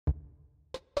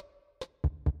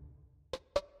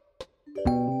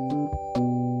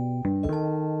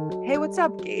What's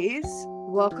up, gays?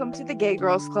 Welcome to the Gay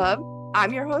Girls Club.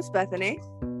 I'm your host, Bethany.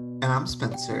 And I'm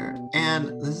Spencer.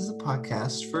 And this is a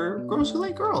podcast for girls who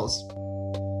like girls.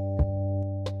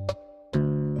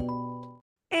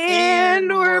 And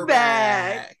we're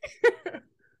back.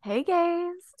 Hey,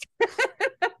 gays.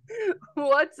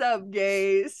 What's up,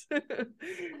 gays?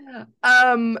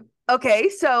 Okay,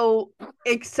 so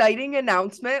exciting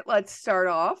announcement. Let's start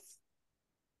off.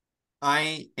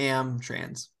 I am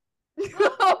trans.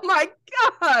 Oh my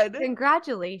God.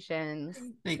 Congratulations.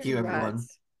 Thank you, everyone.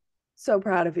 So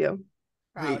proud of you.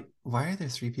 Wait, why are there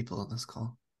 3 people on this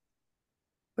call?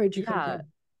 Where'd you come from?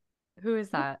 Who is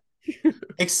that?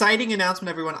 Exciting announcement,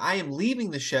 everyone. I am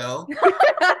leaving the show.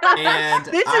 And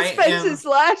this is Spencer's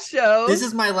last show. This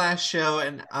is my last show,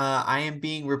 and I am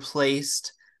being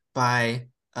replaced by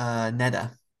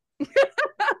Netta.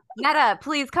 Netta,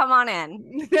 please come on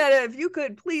in. Netta, if you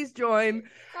could please join.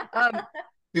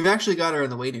 We've actually got her in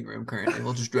the waiting room currently.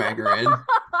 We'll just drag her in.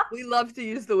 We love to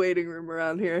use the waiting room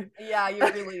around here. Yeah, you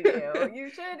really do.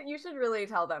 You should really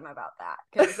tell them about that,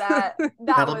 because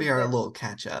that'll be our little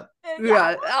catch up.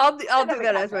 Yeah, I'll do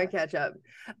that as my catch up.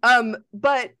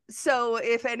 But so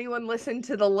if anyone listened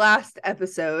to the last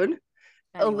episode,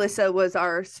 Alyssa was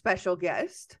our special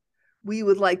guest. We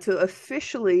would like to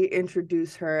officially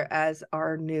introduce her as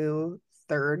our new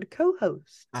 3rd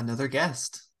co-host. Another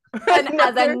guest. And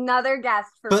as another guest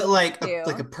for but like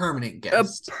a permanent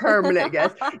guest. A permanent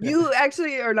guest. You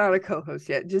actually are not a co-host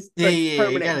yet, just permanent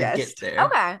you gotta guest. Get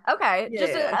there. Okay. Yeah,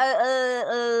 just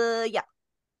yeah.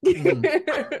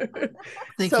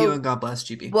 Thank you, and God bless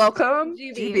GB. Welcome,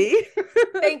 GB.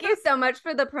 Thank you so much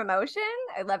for the promotion.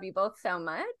 I love you both so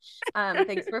much.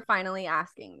 Thanks for finally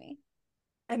asking me.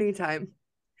 Anytime.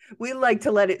 We like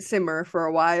to let it simmer for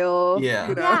a while. Yeah.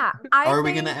 You know? Yeah. Are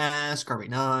we gonna ask? Are we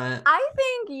not? I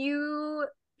think you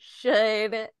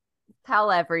should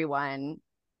tell everyone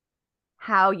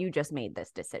how you just made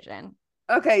this decision.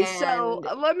 Okay, so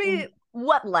let me.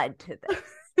 What led to this?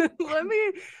 let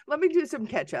me do some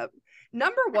catch up.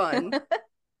 Number one,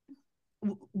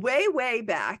 way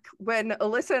back when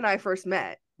Alyssa and I first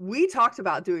met, we talked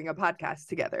about doing a podcast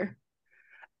together.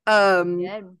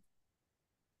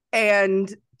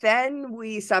 And then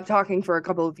we stopped talking for a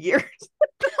couple of years.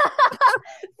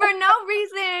 For no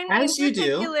reason. As you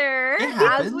do.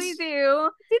 As we do.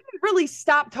 Didn't really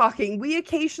stop talking. We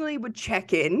occasionally would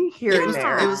check in here and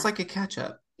there. It was like a catch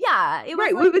up. Yeah. It was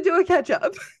right. We would do a catch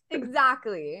up.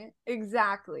 Exactly.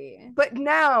 But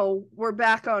now we're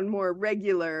back on more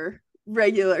regular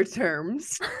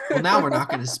terms. Well, now we're not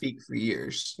going to speak for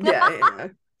years. Yeah.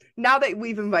 Now that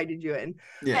we've invited you in.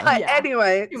 Yeah.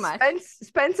 Anyway,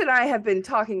 Spence and I have been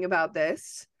talking about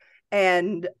this.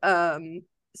 And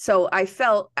so I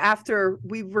felt after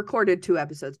we recorded 2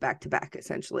 episodes back to back,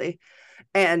 essentially,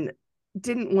 and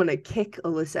didn't want to kick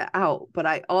Alyssa out. But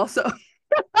I also...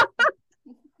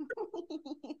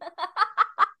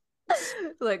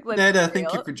 Netta,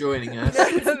 thank you for joining us.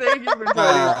 Thank you for joining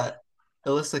us.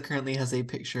 Alyssa currently has a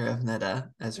picture of Netta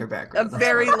as her background. A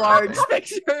very large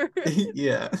picture.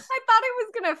 Yeah. I thought it was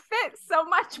gonna fit so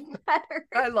much better.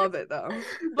 I love it though.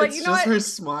 But it's you know just what? her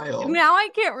smile. Now I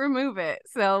can't remove it.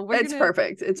 So it's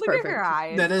perfect. It's look perfect. At her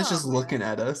eyes. Netta's just looking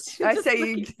at us. I say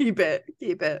you keep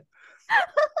it.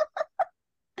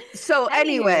 So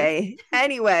anyway,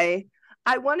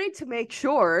 I wanted to make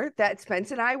sure that Spence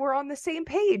and I were on the same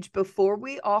page before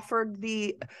we offered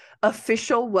the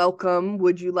official welcome.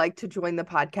 Would you like to join the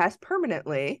podcast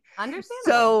permanently? Understandable.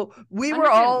 So we were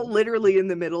all literally in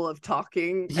the middle of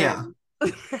talking. Yeah.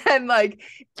 And like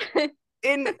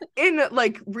in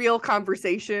like real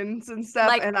conversations and stuff.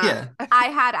 Like, and I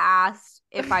had asked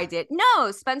if I did. No,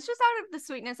 Spence just out of the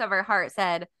sweetness of her heart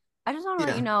said, I just want to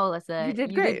let you know, Alyssa, you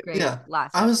did great. Yeah.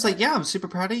 Last I was like, yeah, I'm super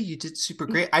proud of you. You did super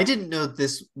great. I didn't know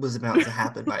this was about to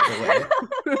happen, by the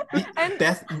way. And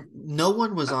no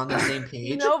one was on the same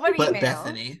page. Nobody but knew.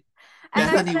 Bethany.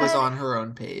 Bethany was on her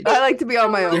own page. I like to be on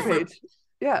my own page.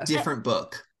 Yeah. Different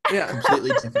book. Yeah.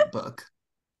 Completely different book.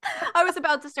 I was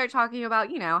about to start talking about,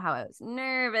 how I was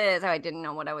nervous, how I didn't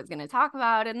know what I was going to talk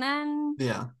about, and then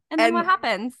what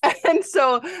happens? And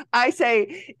so I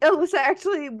say, Alyssa,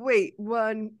 actually, wait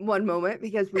one moment,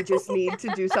 because we just need to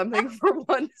do something for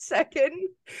 1 second.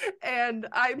 And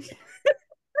I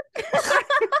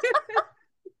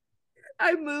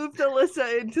moved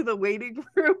Alyssa into the waiting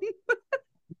room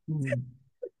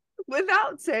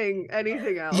without saying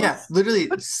anything else. Yeah,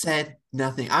 literally said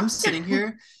nothing. I'm sitting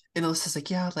here. And Alyssa's like,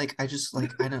 yeah, like,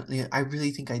 I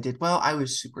really think I did well. I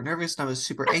was super nervous and I was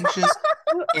super anxious.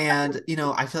 And,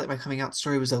 I feel like my coming out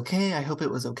story was okay. I hope it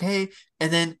was okay.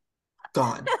 And then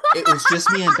gone. It was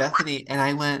just me and Bethany. And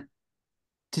I went,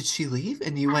 did she leave?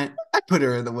 And you went, I put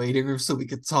her in the waiting room so we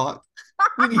could talk.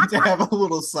 We need to have a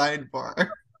little sidebar.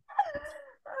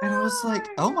 And I was like,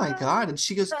 oh my God. And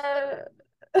she goes,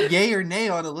 yay or nay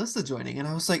on Alyssa joining. And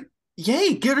I was like,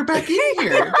 yay, get her back in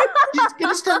here. She's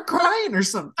gonna start crying or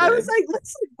something. I was like,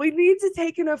 listen, we need to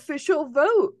take an official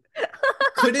vote.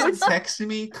 Couldn't text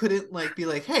me, couldn't like be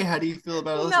like, hey, how do you feel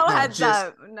about Alyssa? No heads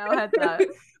up. No heads up.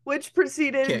 Which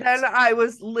proceeded, kicked. Then I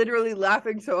was literally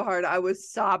laughing so hard I was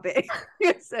sobbing,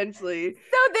 essentially.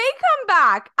 So they come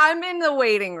back. I'm in the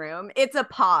waiting room. It's a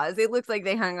pause. It looks like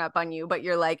they hung up on you, but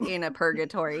you're like in a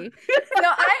purgatory. So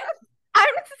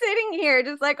I'm sitting here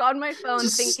just like on my phone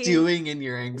just thinking, stewing in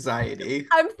your anxiety.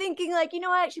 I'm thinking like, you know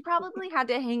what? She probably had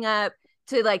to hang up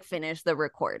to like finish the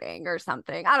recording or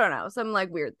something. I don't know. Some like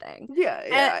weird thing.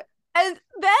 Yeah. And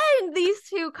then these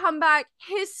two come back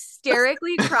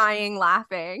hysterically crying,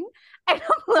 laughing. And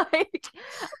I'm like,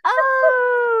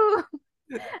 oh,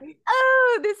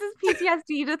 this is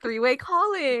PTSD to three-way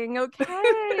calling.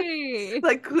 Okay.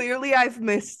 Like, clearly I've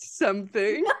missed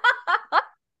something.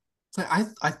 I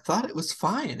thought it was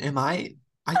fine.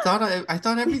 I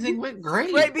thought everything went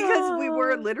great. Right, because we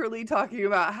were literally talking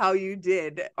about how you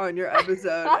did on your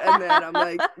episode. And then I'm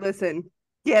like, listen,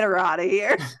 get her out of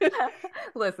here.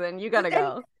 Listen, you gotta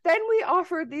go. Then we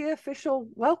offered the official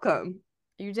welcome.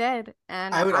 You did.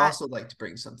 And I would also like to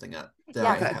bring something up that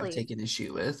I have taken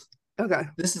issue with. Okay.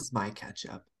 This is my catch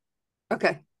up.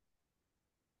 Okay.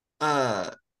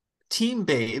 Team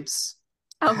Babes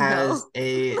has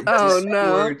a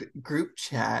Discord group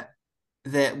chat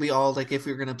that we all like. If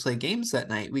we were gonna play games that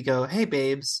night, we go, hey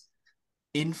babes,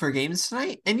 in for games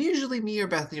tonight? And usually me or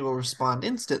Bethany will respond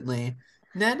instantly.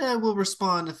 Netta will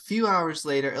respond a few hours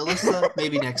later. Alyssa,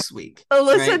 maybe next week.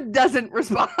 Alyssa doesn't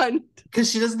respond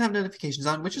because she doesn't have notifications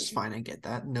on, which is fine. I get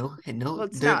that. No, well,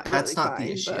 that's not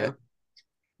the issue. But...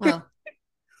 Well,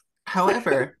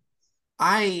 however,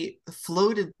 I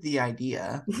floated the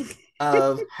idea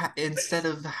of instead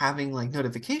of having like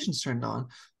notifications turned on,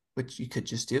 which you could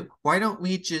just do, why don't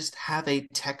we just have a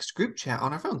text group chat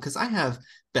on our phone? Because I have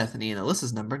Bethany and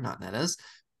Alyssa's number, not Netta's,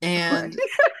 and.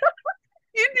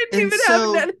 You didn't even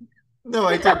have that. No,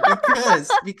 I didn't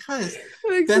because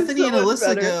Bethany and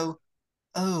Alyssa go,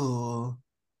 oh,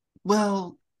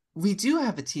 well, we do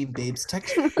have a Team Babes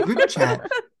text group chat,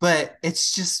 but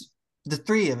it's just the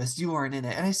three of us. You aren't in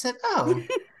it. And I said, oh,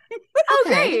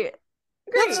 okay,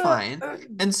 that's fine.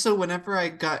 And so whenever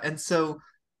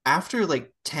after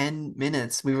like 10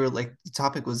 minutes, we were like, the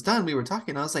topic was done. We were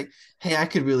talking. I was like, hey, I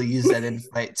could really use that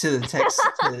invite to the text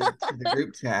to the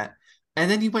group chat. And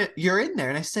then you went, you're in there.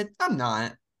 And I said, I'm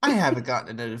not. I haven't gotten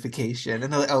a notification.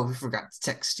 And they're like, oh, we forgot to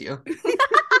text you.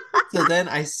 So then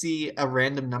I see a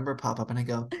random number pop up and I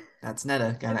go, that's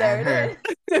Netta. Gotta add her.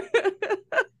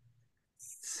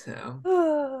 So.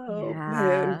 Oh,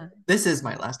 man. This is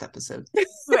my last episode.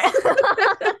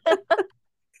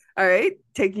 All right.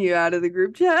 Taking you out of the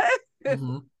group chat.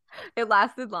 Mm-hmm. It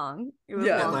lasted long. It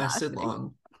lasted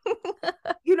long.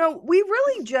 You know, we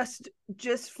really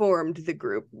just formed the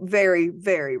group very,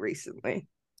 very recently.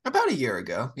 About a year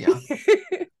ago, yeah.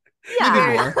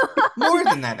 Maybe more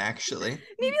than that, actually.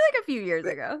 Maybe like a few years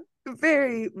ago.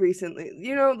 Very recently.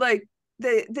 You know, like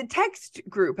the text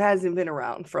group hasn't been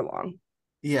around for long.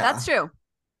 Yeah, that's true.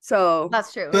 So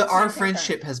that's true. But our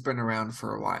friendship has been around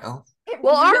for a while.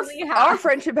 Well, really our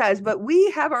friendship has, but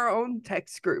we have our own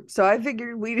text group. So I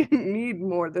figured we didn't need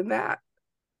more than that.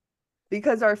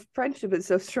 Because our friendship is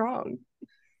so strong.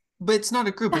 But it's not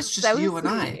a group. It's just you and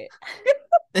I.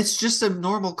 It's just a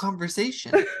normal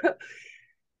conversation.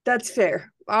 That's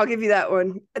fair. I'll give you that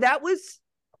one.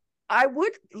 I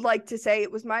would like to say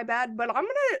it was my bad, but I'm going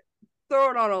to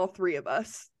throw it on all three of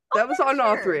us. That was on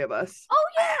all three of us. Oh,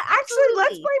 yeah. Actually,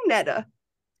 let's blame Netta.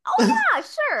 Oh, yeah,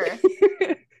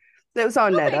 sure. That was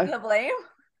on Netta. Take the blame.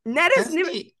 Netta's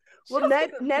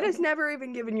Netta's never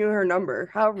even given you her number.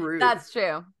 How rude. That's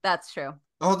true.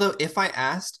 Although if I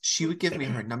asked, she would give me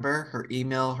her number, her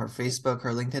email, her Facebook,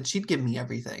 her LinkedIn. She'd give me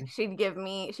everything. She'd give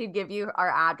you our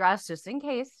address just in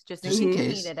case you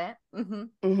needed it. Mm-hmm.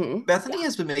 Mm-hmm. Bethany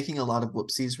has been making a lot of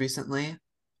whoopsies recently.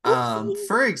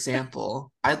 For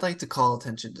example, I'd like to call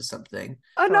attention to something.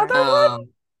 Another one?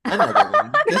 Another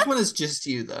one. This one is just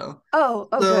you though. Oh,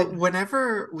 okay. So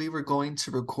whenever we were going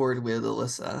to record with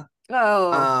Alyssa,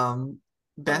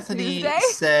 Bethany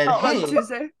said,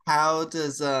 hey, how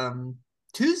does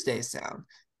Tuesday sound?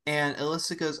 And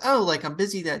Alyssa goes, oh, like I'm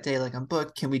busy that day, like I'm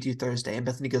booked, can we do Thursday? And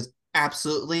Bethany goes,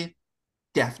 absolutely,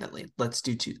 definitely, let's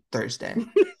do Thursday.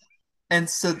 And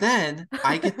so then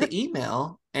I get the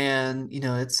email and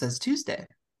it says Tuesday.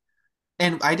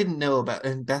 And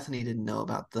Bethany didn't know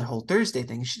about the whole Thursday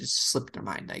thing. She just slipped her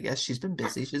mind, I guess. She's been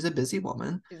busy. She's a busy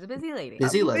woman. She's a busy lady.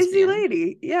 Busy Busy lesbian.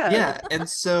 lady. Yeah. Yeah. And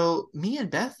so me and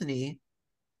Bethany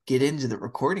get into the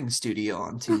recording studio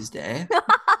on Tuesday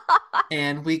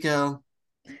and we go,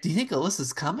 do you think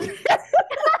Alyssa's coming?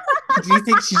 Do you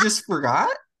think she just forgot?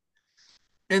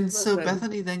 And so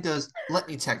Bethany then goes, let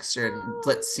me text her and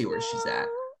let's see where she's at.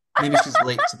 Maybe she's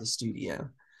late to the studio.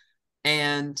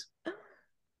 And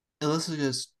Alyssa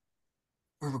goes,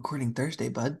 we're recording Thursday,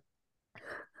 bud.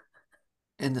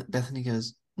 And Bethany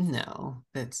goes, no,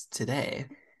 that's today.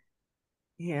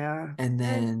 Yeah. And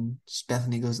then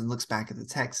Bethany goes and looks back at the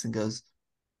text and goes,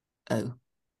 oh,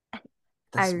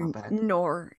 that's my bad.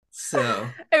 So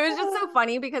it was just so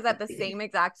funny because at the same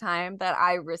exact time that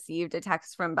I received a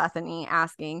text from Bethany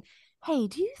asking, hey,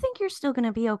 do you think you're still going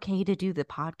to be okay to do the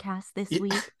podcast this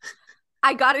week?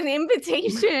 I got an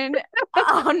invitation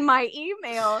on my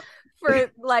email for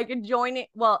like joining.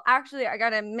 Well, actually, I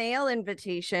got a mail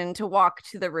invitation to walk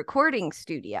to the recording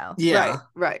studio. Yeah.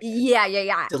 Right.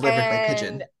 Yeah. Delivered by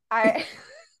pigeon.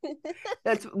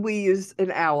 We use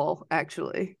an owl,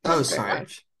 actually. Oh, sorry.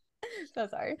 So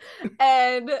sorry.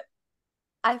 And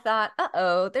I thought,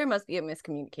 there must be a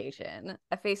miscommunication.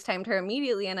 I FaceTimed her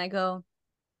immediately and I go,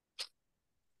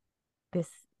 this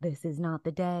is not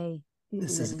the day.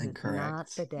 This is incorrect. Not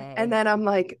the day. And then I'm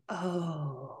like,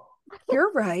 oh,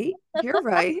 you're right. You're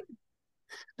right.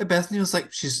 And Bethany was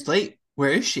like, she's late.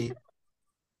 Where is she?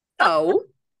 Oh.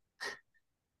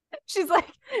 She's like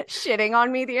shitting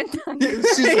on me the entire time.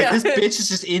 She's like, this bitch is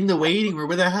just in the waiting room.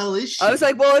 Where the hell is she? I was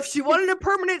like, well, if she wanted a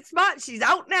permanent spot, she's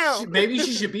out now. Maybe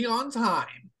she should be on time.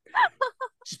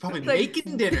 She's probably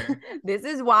making dinner. This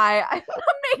is why I'm not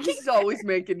making She's always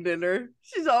making dinner.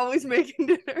 She's always making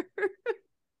dinner.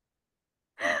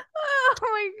 Oh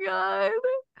my God.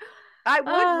 I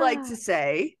would like to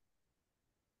say,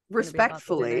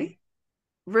 respectfully,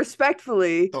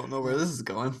 don't know where this is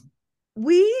going.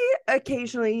 We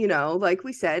occasionally, like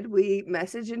we said, we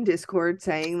message in Discord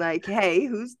saying like, hey,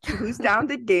 who's down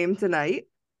to game tonight?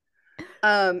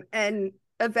 And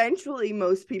eventually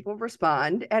most people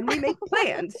respond and we make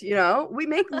plans, we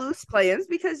make loose plans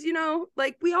because,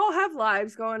 like we all have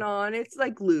lives going on. It's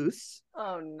like loose.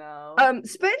 Oh no.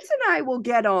 Spence and I will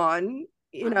get on,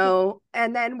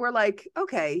 and then we're like,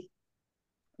 okay,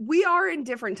 we are in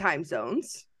different time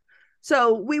zones.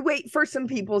 So we wait for some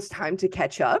people's time to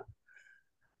catch up.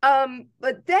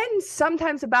 But then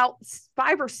sometimes about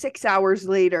 5 or 6 hours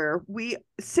later, we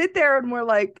sit there and we're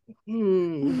like,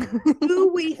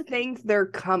 do we think they're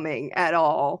coming at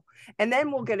all? And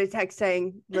then we'll get a text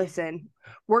saying, listen,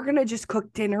 we're going to just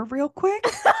cook dinner real quick.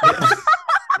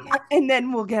 And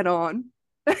then we'll get on.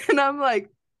 And I'm like,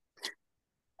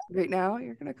 right now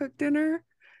you're going to cook dinner?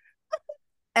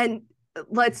 And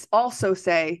let's also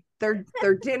say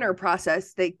their dinner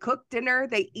process, they cook dinner,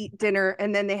 they eat dinner,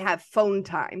 and then they have phone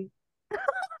time.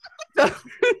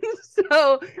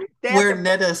 So where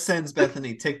Netta sends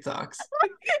Bethany TikToks.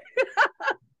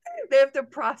 They have to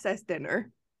process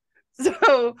dinner.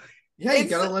 So yeah, you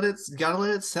gotta let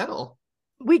it settle.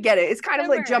 We get it. It's kind of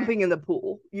like jumping in the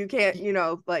pool. You can't,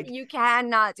 you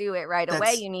cannot do it right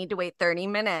away. You need to wait 30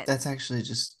 minutes. That's actually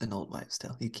just an old wives'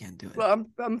 tale. You can't do it. Well,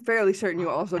 I'm fairly certain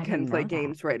you also can play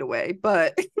games right away,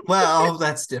 but well,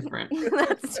 that's different.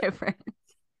 That's different.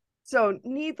 So,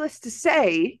 needless to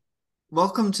say,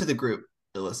 welcome to the group,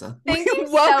 Alyssa. Thank you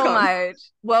so much.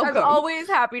 Welcome. I'm always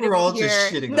happy to We're all be here.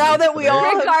 just shitting now that we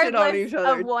all regardless on each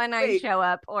other. of when I show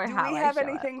up or how I show up. Do we have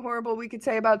anything horrible we could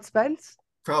say about Spence?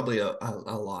 Probably a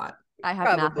lot. I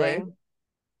have nothing.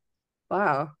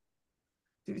 Wow.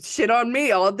 Shit on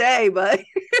me all day, but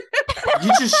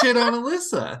you just shit on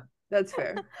Alyssa. That's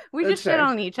fair. We just shit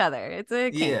on each other. It's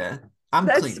a kink. Yeah.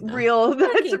 That's real.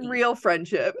 That's real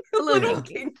friendship. A little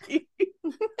kinky.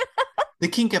 The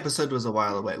kink episode was a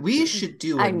while away. We should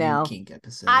do a new kink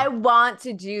episode. I want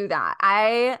to do that.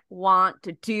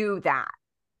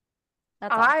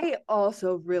 I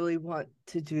also really want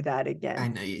to do that again. I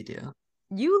know you do.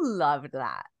 You loved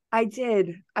that. I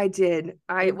did.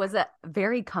 It was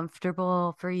very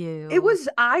comfortable for you. It was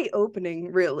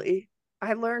eye-opening, really.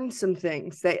 I learned some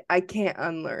things that I can't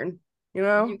unlearn,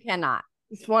 You cannot.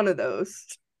 It's one of those.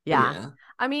 Yeah.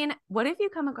 I mean, what if you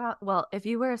if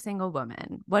you were a single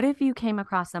woman, what if you came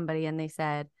across somebody and they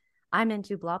said, I'm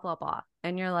into blah, blah, blah.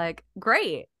 And you're like,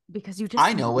 great, because you just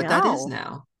I know what that is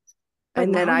now.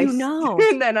 And then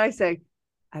and then I say,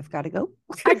 I've got to go.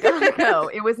 I gotta go.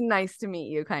 It was nice to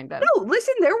meet you, kind of. No,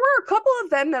 listen, there were a couple of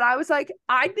them that I was like,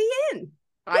 I'd be in.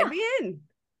 I'd be in.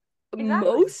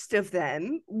 Exactly. Most of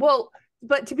them, well,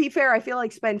 but to be fair, I feel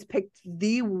like Spence picked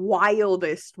the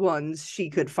wildest ones she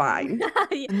could find.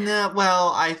 No, well,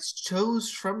 I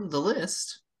chose from the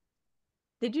list.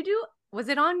 Was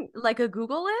it on like a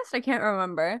Google list? I can't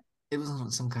remember. It was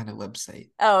on some kind of website.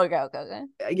 Oh, okay.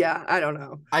 Yeah, I don't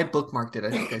know. I bookmarked it.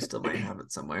 I think I still might have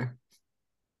it somewhere.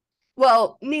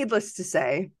 Well, needless to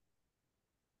say,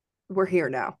 we're here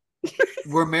now.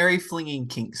 We're Mary flinging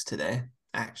kinks today,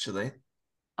 actually.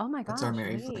 Oh my gosh. That's our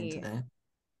Mary fling today.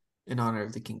 In honor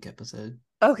of the kink episode.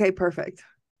 Okay, perfect.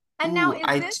 And now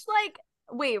is this like,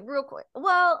 wait, real quick.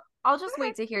 Well, I'll just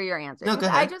wait to hear your answer. No, go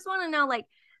ahead. I just want to know, like,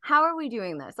 how are we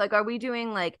doing this? Like, are we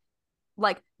doing like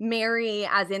Mary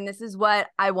as in this is what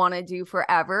I want to do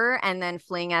forever, and then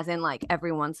fling as in like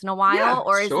every once in a while? Yeah,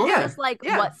 or is sure. it just like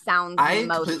what sounds I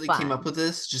most completely fun? came up with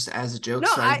this just as a joke,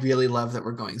 so I really love that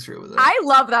we're going through with it. I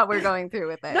love that we're going through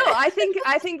with it. No, I think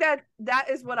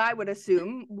that is what I would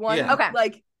assume. One,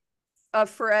 like a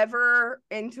forever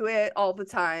into it all the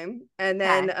time, and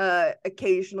then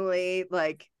occasionally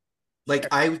like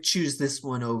I would choose this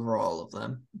one over all of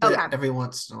them, but every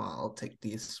once in a while I'll take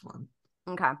this one.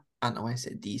 Okay. I don't know why I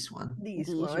said these one.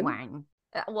 These one.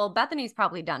 Well, Bethany's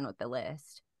probably done with the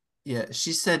list. Yeah,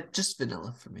 she said just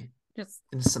vanilla for me. Just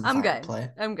and some I'm fire good. play.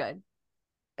 I'm good.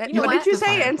 What did you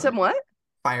say? And some what?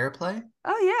 Fire play.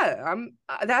 Oh yeah,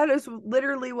 that is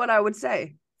literally what I would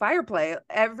say. Fire play.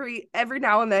 Every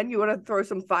now and then you want to throw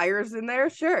some fires in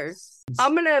there. Sure.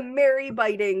 I'm gonna Mary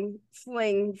biting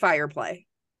fling fire play.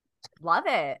 Love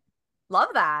it. Love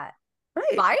that.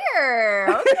 Right.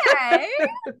 Fire. Okay.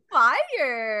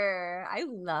 Fire. I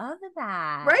love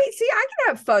that. Right. See, I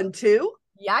can have fun too.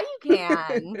 Yeah, you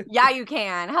can. Yeah, you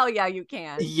can. Hell yeah, you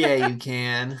can. Yeah, you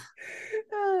can.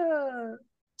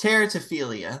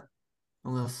 Teratophilia.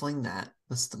 I'm gonna fling that.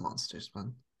 That's the monsters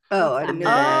one. Oh, I didn't know.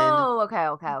 Oh, okay.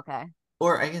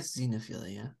 Or I guess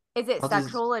xenophilia. Is it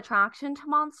sexual attraction to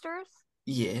monsters?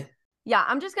 Yeah. Yeah,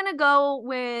 I'm just gonna go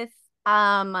with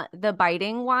the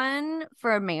biting one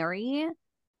for Mary,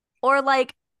 or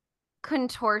like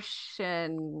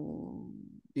contortion.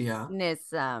 Yeah. Okay.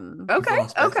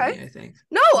 I think.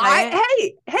 No,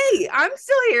 hey, I'm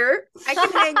still here. I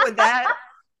can hang with that.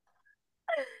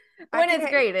 When it's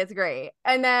great, it's great.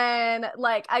 And then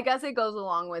like I guess it goes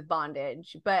along with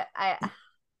bondage, but I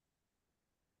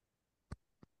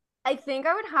think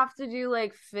I would have to do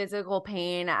like physical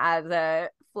pain as a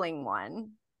fling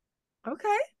one.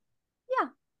 Okay.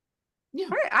 Yeah.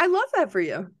 All right. I love that for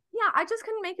you. Yeah, I just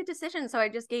couldn't make a decision, so I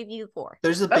just gave you 4.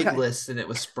 There's a big list and it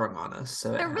was sprung on us.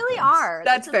 So there really are.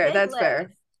 That's fair. That's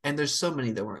fair. And there's so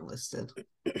many that weren't listed.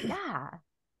 Yeah.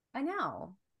 I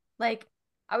know. Like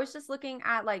I was just looking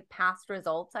at like past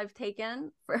results I've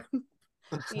taken from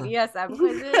BDSM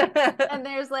quizzes. And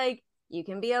there's like, you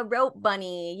can be a rope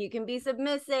bunny, you can be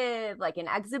submissive, like an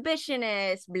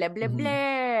exhibitionist, blah, blah,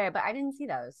 blah. But I didn't see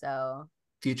those. So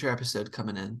future episode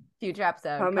coming in.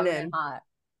 Coming in hot.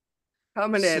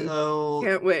 Coming in. So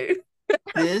can't wait.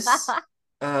 This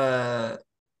we're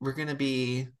gonna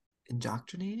be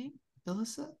indoctrinating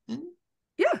Alyssa in?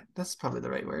 Yeah. That's probably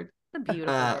the right word. A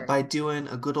beautiful word. By doing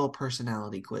a good old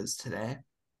personality quiz today.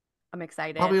 I'm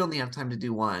excited. Probably only have time to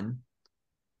do one.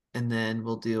 And then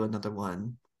we'll do another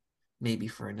one maybe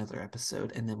for another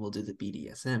episode. And then we'll do the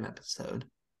BDSM episode.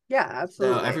 Yeah,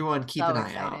 absolutely. So everyone keep an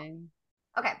eye out.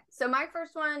 Okay, so my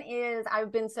first one is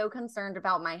I've been so concerned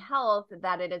about my health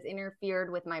that it has interfered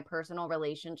with my personal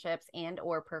relationships and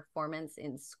or performance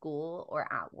in school or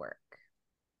at work.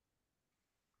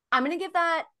 I'm going to give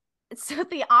that, so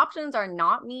the options are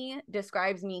not me,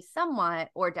 describes me somewhat,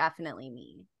 or definitely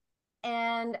me.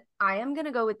 And I am going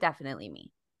to go with definitely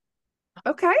me.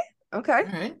 Okay. All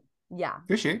right. Yeah.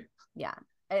 For sure. Yeah.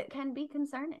 It can be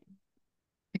concerning.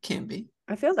 It can be.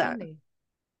 I feel that.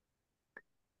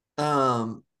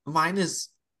 Mine is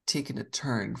taking a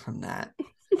turn from that.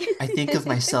 I think of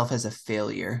myself as a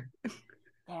failure.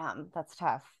 Damn, that's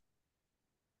tough.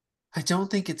 I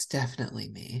don't think it's definitely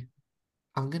me.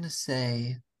 I'm gonna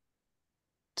say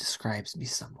describes me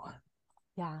somewhat.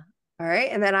 Yeah. All right.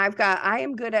 And then I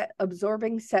am good at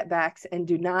absorbing setbacks and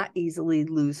do not easily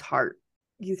lose heart.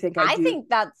 You think I do?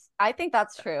 I think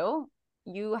that's true.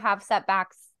 You have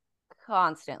setbacks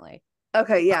constantly.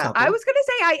 Okay, yeah. I was gonna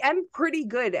say I am pretty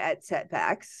good at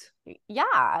setbacks. Yeah.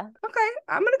 Okay.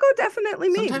 I'm gonna go definitely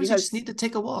me. Sometimes you just need to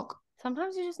take a walk.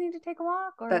 Sometimes you just need to take a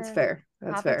walk. Or that's fair.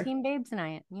 That's fair. Have a team babes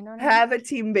night. You know what have a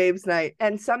team babes night.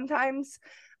 And sometimes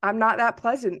I'm not that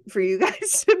pleasant for you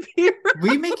guys to be around.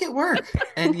 We make it work.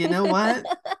 And you know what?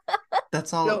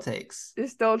 That's all it takes.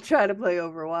 Just don't try to play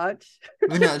Overwatch.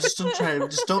 No, just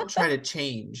don't try to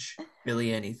change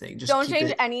really anything. Just don't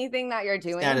change anything that you're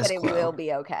doing, but it will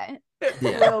be okay.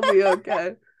 Yeah. It will be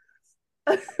okay.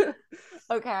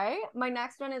 Okay. My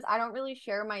next one is I don't really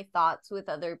share my thoughts with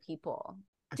other people.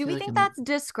 Do we like think that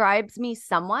describes me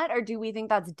somewhat, or do we think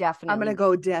that's definitely? I'm gonna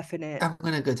go definite. I'm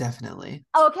gonna go definitely.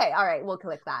 Okay, all right, we'll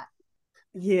click that.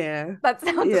 Yeah, that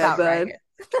sounds about right.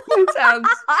 It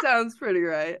sounds pretty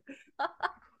right. All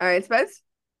right, Spence.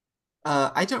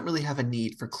 I don't really have a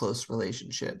need for close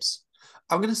relationships.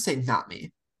 I'm gonna say not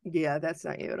me. Yeah, that's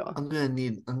not you at all. I'm gonna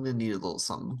need a little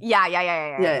something.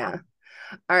 Yeah.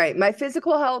 All right, my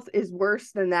physical health is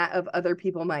worse than that of other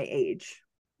people my age.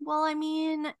 Well, I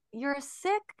mean, you're a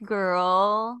sick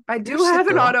girl. I do have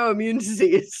an autoimmune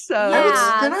disease, so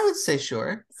I would say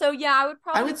sure. So yeah, I would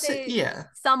probably say yeah,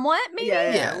 somewhat maybe.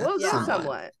 Yeah. We'll go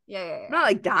somewhat. Yeah. Not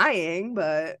like dying,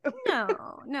 but no.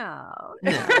 No.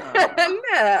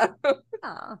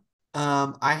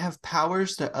 I have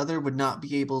powers that others would not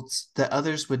be able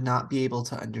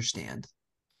to understand.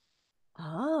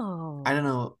 Oh. I don't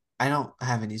know. I don't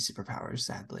have any superpowers,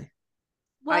 sadly.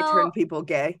 Well, I turn people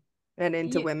gay and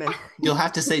into women. You'll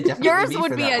have to say definitely yours me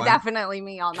would for be that a one. Definitely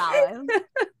me on that one.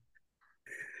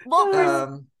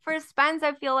 Well, for Spence,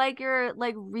 I feel like you're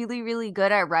like really, really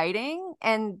good at writing,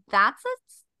 and that's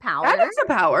a power. That is a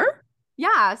power.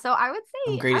 Yeah, so I would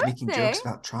say I'm great at making jokes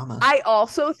about trauma. I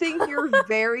also think you're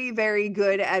very, very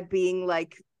good at being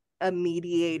like a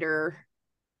mediator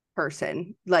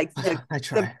person. Like I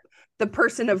try. The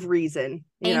person of reason.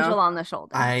 Angel on the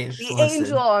shoulder. The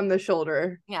angel on the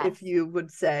shoulder, if you would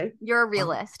say. You're a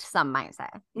realist, some might say.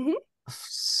 Mm-hmm.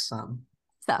 Some.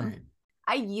 Right.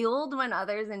 I yield when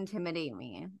others intimidate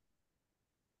me.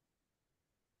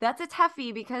 That's a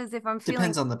toughie because if I'm feeling...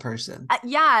 Depends on the person.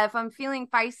 If I'm feeling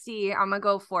feisty, I'm going to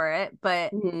go for it.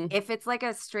 But if it's like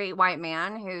a straight white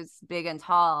man who's big and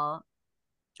tall...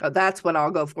 Oh, that's when I'll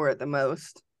go for it the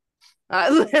most.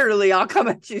 Literally, I'll come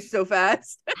at you so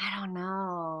fast. I don't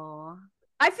know.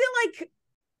 I feel like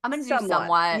I'm gonna do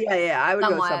somewhat. Yeah, I would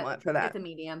go somewhat for that. It's a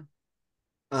medium.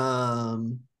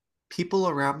 People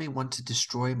around me want to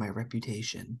destroy my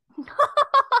reputation.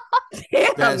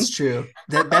 Damn. That's true.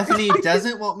 That Bethany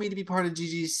doesn't want me to be part of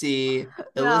GGC.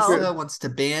 No. Alyssa wants to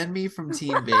ban me from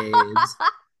Teen Babes.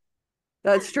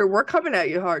 That's true. We're coming at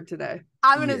you hard today.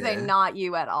 I'm gonna say not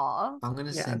you at all. I'm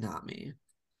gonna say not me.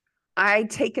 I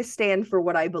take a stand for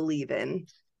what I believe in.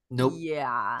 Nope.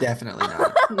 Yeah. Definitely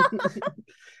not.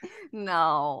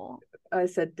 No. I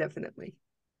said definitely.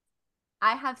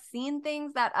 I have seen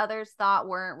things that others thought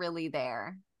weren't really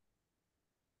there.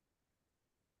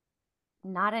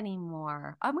 Not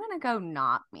anymore. I'm going to go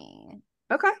not me.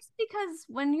 Okay. Just because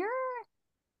when you're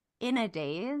in a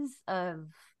daze of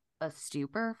a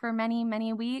stupor for many,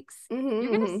 many weeks, you're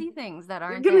going to see things that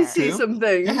aren't there. You're going to see some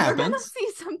things. You're going to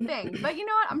see some things. But you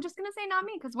know what? I'm just going to say not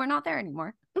me because we're not there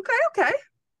anymore.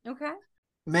 Okay.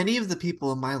 Many of the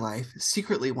people in my life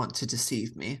secretly want to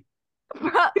deceive me.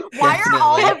 Why are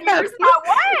all of yours that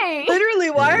way?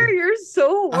 Literally, why are yours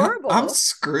so horrible? I'm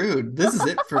screwed. This is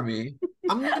it for me.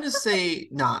 I'm going to say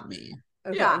not me.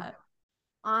 Okay. Yeah.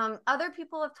 Other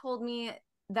people have told me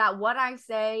that what I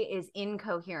say is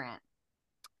incoherent.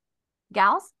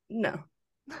 Gals? No.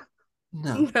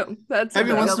 That's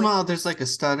every once in a while there's like a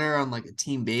stutter on like a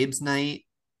Teen Babes night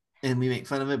and we make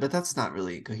fun of it, but that's not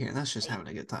really incoherent. That's just having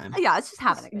a good time. Yeah, it's just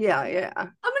having a good time. Yeah.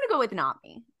 I'm gonna go with not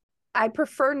me. I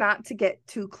prefer not to get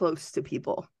too close to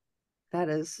people. That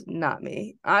is not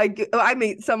me. I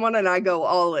meet someone and I go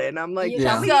all in. I'm like,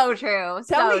 so true.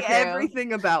 Tell me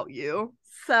everything about you.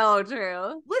 So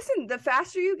true. Listen, the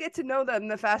faster you get to know them,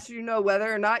 the faster you know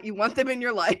whether or not you want them in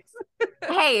your life.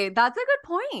 Hey, that's a good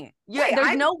point.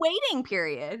 There's no waiting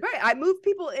period. Right. I move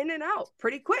people in and out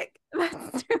pretty quick.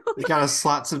 That's true. You gotta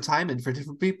slot some time in for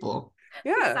different people.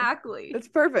 Yeah. Exactly. It's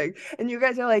perfect. And you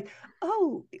guys are like,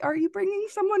 oh, are you bringing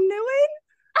someone new in?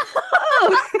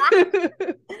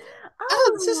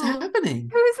 Oh, this is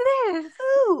happening. Who's this?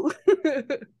 Oh.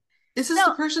 Is this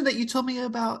the person that you told me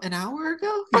about an hour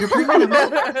ago? You're bringing him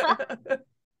in?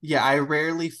 Yeah, I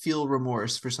rarely feel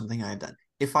remorse for something I've done.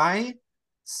 If I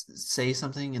say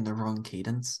something in the wrong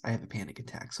cadence, I have a panic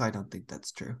attack. So I don't think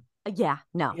that's true. Yeah,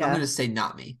 no. I'm going to say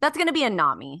not me. That's going to be a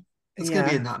not me. It's going to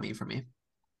be a not me for me.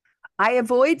 I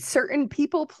avoid certain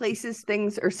people, places,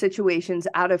 things, or situations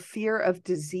out of fear of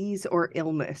disease or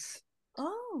illness.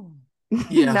 Oh.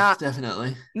 Yeah,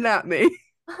 definitely. Not me.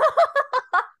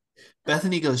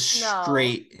 Bethany goes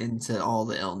straight into all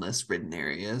the illness-ridden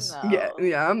areas. No.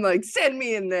 Yeah. I'm like, send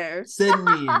me in there. Send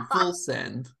me in, full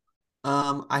send.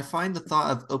 I find the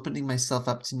thought of opening myself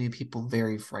up to new people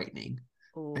very frightening.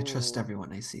 Ooh. I trust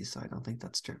everyone I see, so I don't think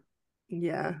that's true.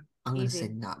 Yeah. I'm going to say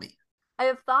not me. I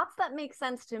have thoughts that make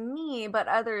sense to me, but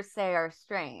others say are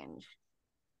strange.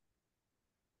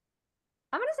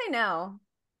 I'm going to say no.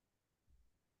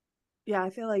 Yeah, I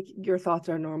feel like your thoughts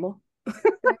are normal.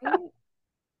 Right?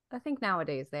 I think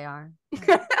nowadays they are.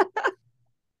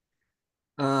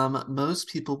 Most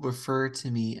people refer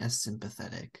to me as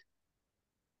sympathetic.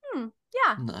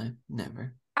 Yeah. No,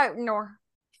 never. Nor.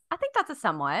 I think that's a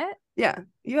somewhat. Yeah,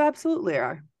 you absolutely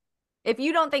are. If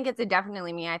you don't think it's a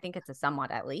definitely me, I think it's a somewhat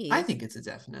at least. I think it's a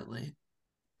definitely.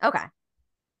 Okay.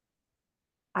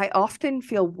 I often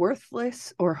feel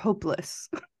worthless or hopeless.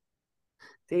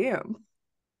 Damn.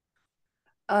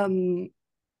 I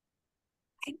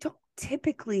don't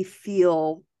typically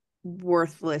feel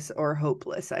worthless or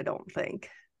hopeless, I don't think.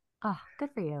 Oh,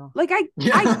 good for you. Like I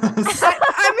mean,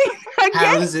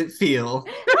 How does it feel?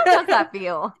 How does that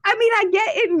feel? I mean, I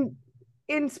get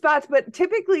in spots, but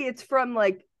typically it's from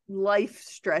like life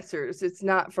stressors. It's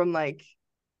not from like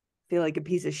feel like a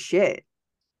piece of shit.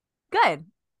 Good.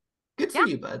 Good for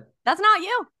you, bud. That's not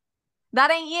you. That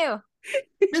ain't you.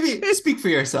 Maybe speak for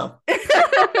yourself.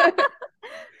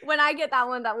 When I get that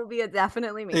one, that will be a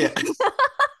definitely me. Yeah.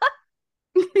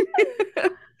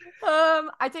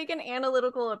 I take an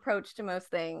analytical approach to most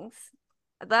things.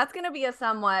 That's gonna be a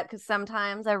somewhat because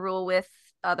sometimes I rule with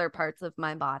other parts of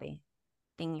my body.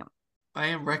 Ding. I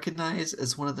am recognized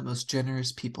as one of the most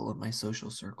generous people in my social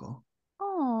circle.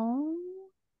 Oh.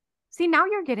 See, now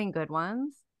you're getting good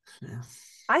ones. Yeah.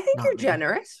 I think Not you're me.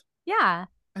 generous. Yeah.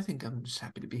 I think I'm just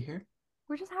happy to be here.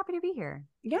 We're just happy to be here.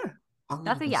 Yeah.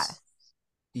 That's a yes.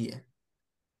 Yeah.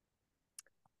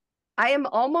 I am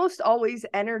almost always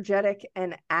energetic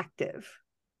and active.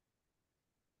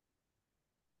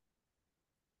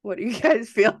 What do you guys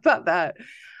feel about that?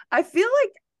 I feel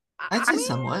like I'd say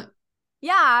somewhat.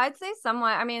 Yeah, I'd say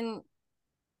somewhat. I mean,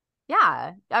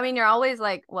 yeah. I mean, you're always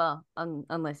like, well,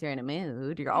 unless you're in a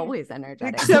mood, you're always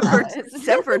energetic.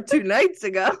 Except for 2 nights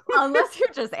ago. Unless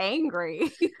you're just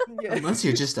angry. Yeah. Unless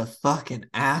you're just a fucking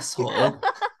asshole.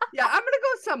 Yeah, I'm gonna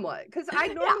go somewhat because I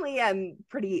normally am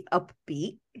pretty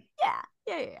upbeat. Yeah.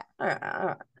 All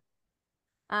right.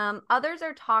 Others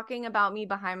are talking about me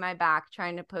behind my back,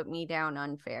 trying to put me down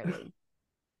unfairly.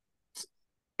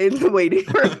 In the waiting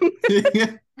room.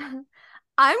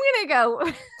 I'm gonna go.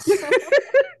 I'm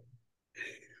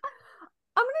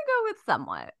gonna go with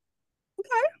somewhat.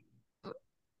 Okay.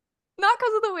 Not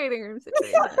because of the waiting room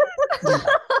situation.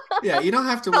 Yeah, you don't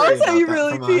have to Tell worry us how about you that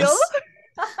really from feel. us.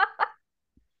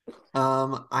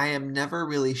 I am never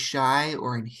really shy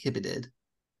or inhibited.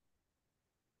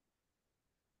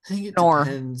 I think it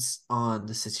depends on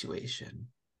the situation.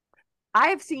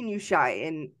 I've seen you shy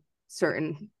in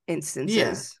certain instances.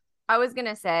 Yeah. I was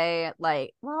gonna say,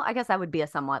 like, well, I guess that would be a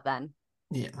somewhat then.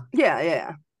 Yeah.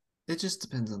 It just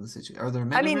depends on the situation. Are there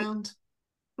men around?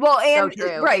 Well, and So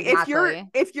true, right, exactly.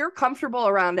 if you're comfortable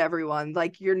around everyone,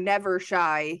 like you're never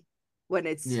shy when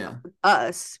it's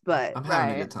us, but I'm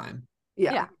having a good time.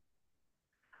 Yeah.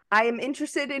 I am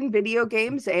interested in video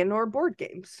games and or board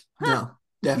games. No,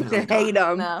 definitely Hate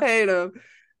them. No. Hate them.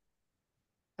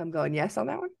 I'm going yes on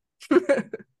that one.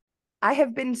 I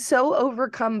have been so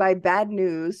overcome by bad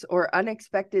news or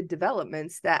unexpected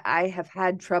developments that I have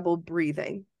had trouble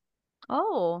breathing.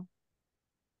 Oh.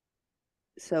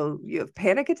 So you have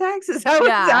panic attacks? Is that what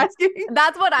it's asking?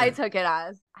 That's what I took it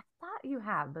as. I thought you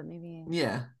have, but maybe.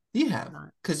 Yeah, you have.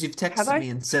 Because you've texted me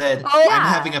and said, Oh, I'm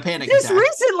having a panic Just attack.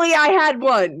 recently I had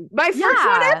one. My first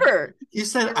one ever. You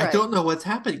said, I don't know what's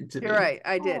happening to me. You're right.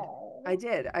 I did. All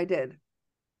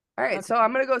right. Okay. So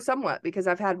I'm going to go somewhat because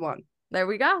I've had one. There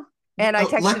we go. And I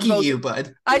texted lucky you,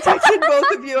 bud. I texted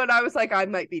both of you and I was like, I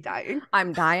might be dying.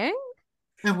 I'm dying?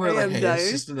 And we're like, hey,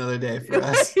 it's just another day for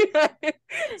us.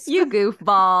 You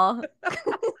goofball.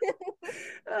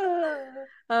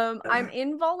 I'm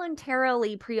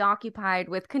involuntarily preoccupied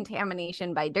with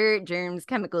contamination by dirt, germs,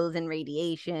 chemicals, and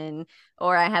radiation,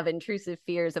 or I have intrusive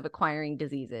fears of acquiring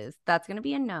diseases. That's going to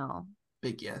be a no.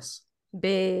 Big yes.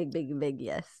 Big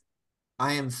yes.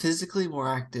 I am physically more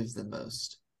active than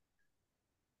most.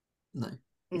 No.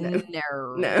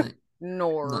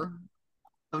 Nor.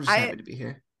 I'm just happy to be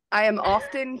here. I am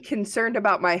often concerned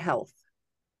about my health.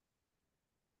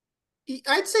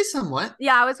 I'd say somewhat.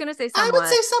 Yeah, I was going to say somewhat. I would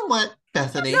say somewhat,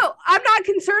 Bethany. No, I'm not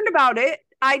concerned about it.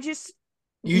 I just...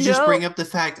 You just bring up the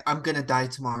fact I'm going to die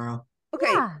tomorrow.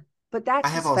 Okay, but that's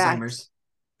I have Alzheimer's.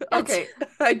 Okay,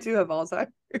 I do have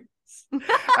Alzheimer's. All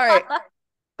right.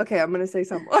 Okay, I'm going to say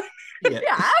somewhat. Yeah,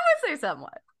 I would say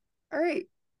somewhat. All right.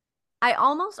 I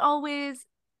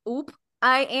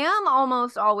am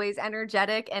almost always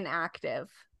energetic and active.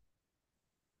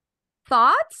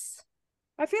 Thoughts?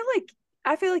 I feel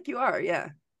like you are, yeah.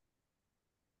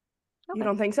 Okay. You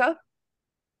don't think so?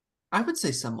 I would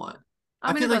say somewhat.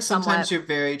 I feel like sometimes you're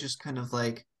very just kind of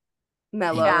like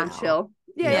mellow and chill.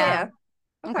 Yeah.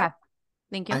 Okay.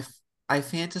 Thank you. I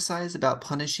fantasize about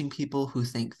punishing people who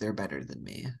think they're better than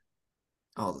me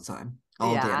all the time.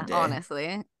 All damn day.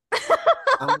 Honestly.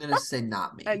 I'm going to say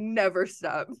not me. I never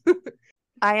stop.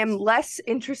 I am less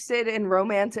interested in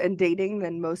romance and dating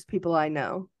than most people I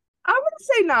know. I'm going to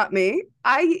say not me.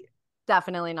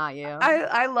 Definitely not you.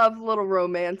 I love little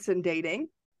romance and dating.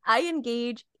 I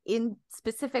engage in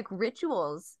specific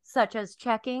rituals such as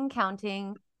checking,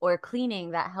 counting, or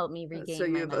cleaning that help me regain So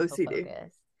you my have mental OCD.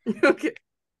 focus. Okay.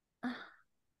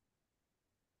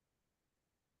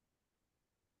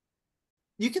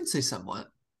 You can say somewhat.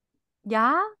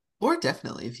 Yeah? Or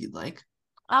definitely if you'd like.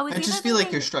 I just feel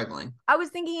like you're struggling. I was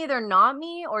thinking either not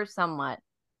me or somewhat.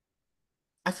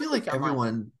 I feel like I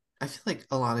feel like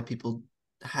a lot of people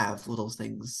have little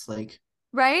things like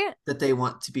right that they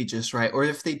want to be just right. Or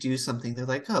if they do something, they're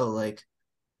like, oh, like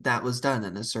that was done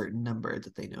in a certain number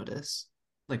that they notice,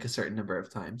 like a certain number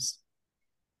of times.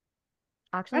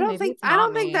 Actually, I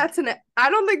don't think that's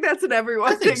an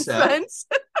everyone thing, Spence.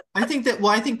 I think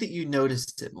that you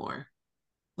noticed it more.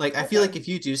 Like, I feel like if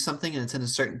you do something and it's in a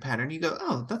certain pattern, you go,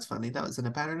 oh, that's funny. That was in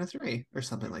a pattern of 3 or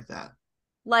something like that.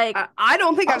 Like, I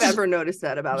don't think I've ever noticed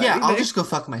that about anything. I'll just go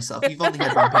fuck myself. You've only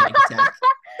had one panic attack.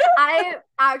 I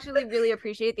actually really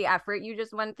appreciate the effort you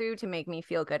just went through to make me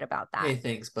feel good about that. Hey,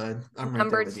 thanks, bud. I'm right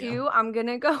Number there with 2, you. I'm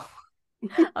gonna go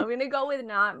with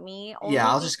not me.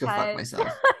 I'll just go fuck myself.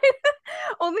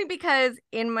 Only because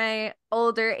in my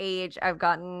older age, I've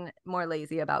gotten more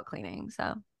lazy about cleaning.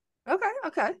 So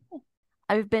okay.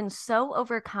 I've been so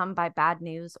overcome by bad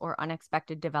news or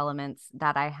unexpected developments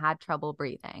that I had trouble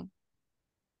breathing.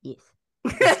 Yes.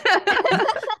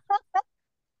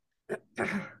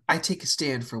 I take a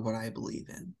stand for what I believe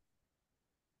in.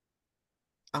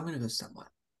 I'm going to go somewhat.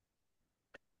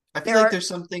 I feel like there's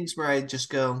some things where I just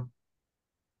go,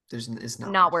 it's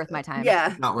not worth my time.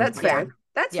 Yeah, not worth that's my fair. time.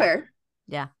 That's fair.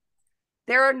 Yeah.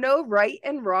 There are no right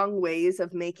and wrong ways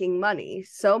of making money,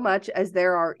 so much as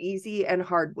there are easy and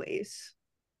hard ways.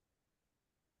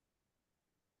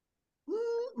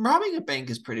 Robbing a bank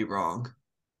is pretty wrong.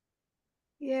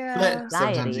 Yeah. But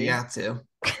sometimes you have to.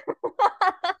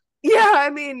 Yeah, I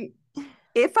mean,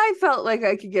 if I felt like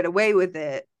I could get away with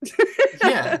it.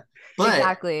 Yeah, but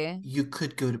exactly. You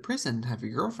could go to prison and have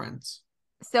your girlfriends.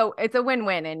 So it's a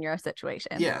win-win in your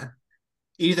situation. Yeah.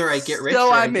 Either I get rich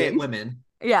or I get women.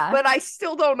 Yeah. But I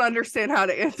still don't understand how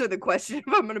to answer the question, if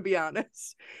I'm going to be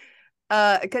honest.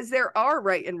 Because there are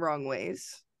right and wrong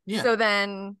ways. Yeah. So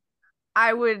then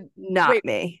I would... Not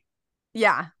me.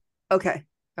 Yeah. Okay.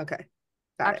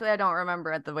 Actually, I don't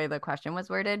remember the way the question was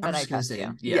worded, but I trust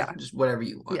you. Yeah, just whatever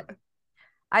you want. Yeah.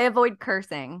 I avoid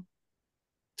cursing.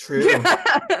 True.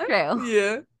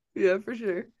 True. Yeah, for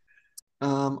sure.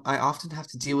 I often have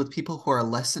to deal with people who are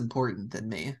less important than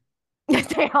me.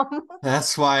 Damn.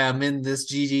 That's why I'm in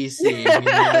this GGC. I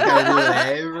gotta do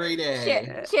it every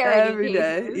day. Charity every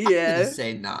day. cases. Yeah. I'm gonna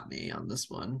say not me on this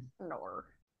one. Nor.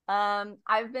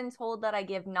 I've been told that I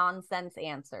give nonsense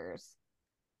answers.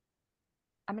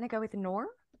 I'm gonna go with nor.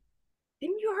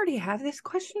 Didn't you already have this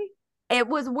question? It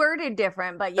was worded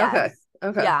different, but yes.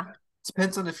 Okay. Yeah.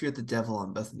 Depends on if you're the devil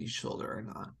on Bethany's shoulder or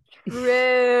not.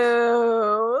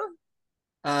 True.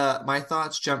 My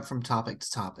thoughts jump from topic to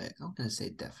topic. I'm gonna say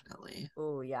definitely.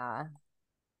 Oh yeah.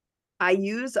 I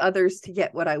use others to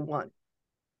get what I want.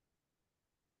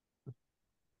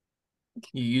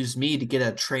 You use me to get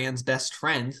a trans best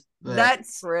friend.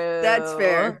 That's true. That's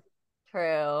fair.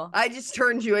 True. I just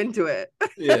turned you into it.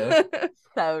 Yeah.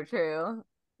 So true.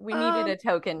 We needed a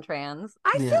token trans.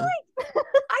 I feel like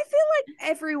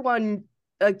everyone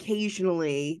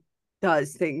occasionally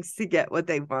does things to get what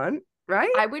they want,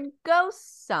 right? I would go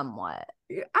somewhat.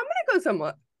 I'm gonna go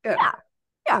somewhat.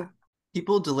 Yeah.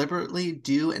 People deliberately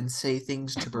do and say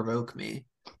things to provoke me.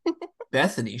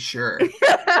 Bethany, sure.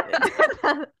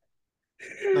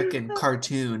 Fucking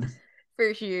cartoon.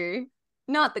 For sure.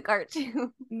 Not the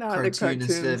cartoon. Not cartoon the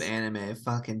instead of anime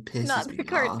fucking pisses Not me the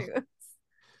cartoons.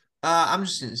 off. I'm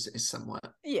just gonna say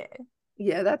somewhat.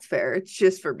 Yeah, that's fair. It's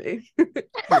just for me.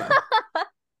 Yeah.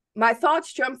 My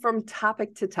thoughts jump from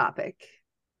topic to topic.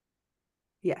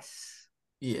 Yes.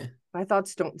 Yeah. My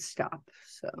thoughts don't stop.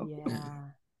 So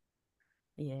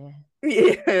Yeah.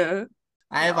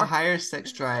 I have a higher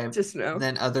sex drive just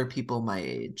than other people my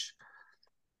age.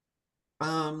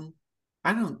 I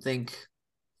don't think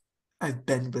I've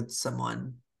been with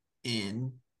someone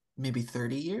in maybe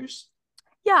 30 years.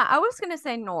 Yeah, I was gonna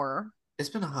say nor. It's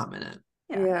been a hot minute.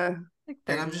 Yeah. Like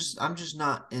and I'm just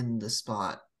not in the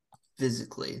spot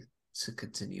physically to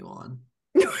continue on.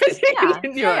 Yeah.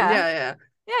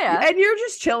 And you're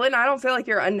just chilling. I don't feel like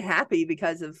you're unhappy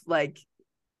because of like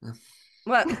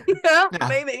what? Yeah.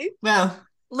 Maybe. Well,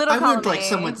 Little I column would like A.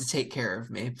 someone to take care of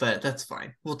me, but that's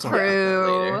fine. We'll talk about that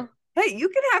True. later. Hey, you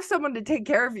can have someone to take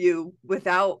care of you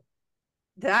without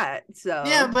that. So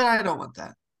Yeah, but I don't want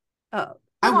that. oh,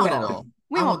 I want want it both. all.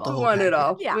 We I want want the we whole want it package.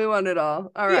 all. Yeah. We want it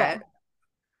all. All Yeah. right.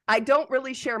 I don't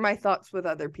really share my thoughts with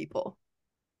other people.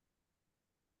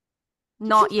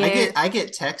 Not you. I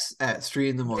get texts at 3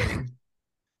 a.m.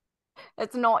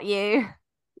 It's not you. Hey,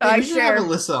 I we should have share.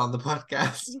 Alyssa on the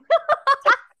podcast.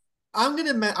 I'm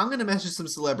gonna message some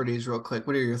celebrities real quick.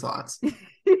 What are your thoughts?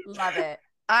 Love it.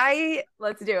 I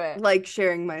Let's do it. like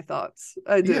sharing my thoughts.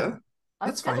 I do. Yeah,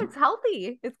 that's good. fine. It's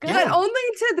healthy. It's good. But only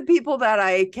to the people that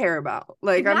I care about.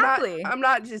 Like Exactly. I'm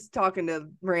not just talking to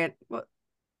rant.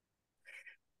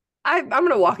 I'm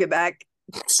gonna walk it back.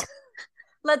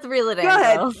 Let's reel it in. Go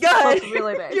ahead. Girls. Go ahead. Let's reel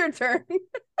it in. Your turn.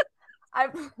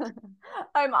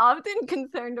 I'm often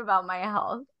concerned about my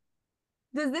health.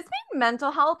 Does this mean mental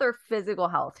health or physical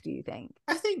health, do you think?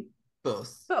 I think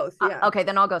both. Both, yeah. Okay,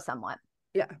 then I'll go somewhat.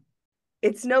 Yeah.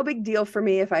 It's no big deal for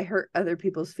me if I hurt other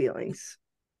people's feelings.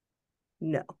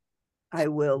 No. I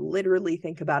will literally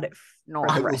think about it for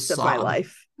the rest of my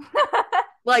life.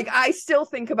 Like, I still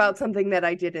think about something that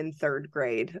I did in 3rd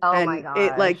grade. Oh and my gosh.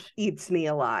 it like eats me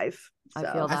alive.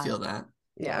 So, I feel that.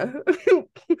 Yeah.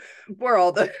 We're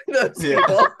all those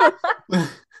people.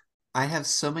 I have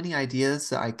so many ideas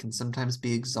that I can sometimes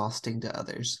be exhausting to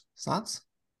others. Thoughts?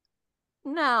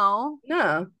 No.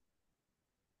 No.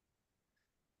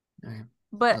 Okay.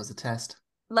 But that was a test.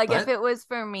 Like, if it was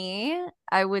for me,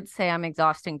 I would say I'm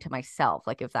exhausting to myself.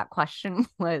 Like, if that question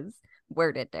was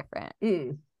worded different.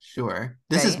 Sure.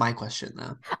 This is my question,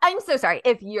 though. I'm so sorry.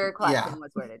 If your question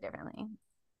was worded differently,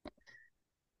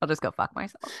 I'll just go fuck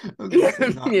myself.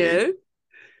 Yeah.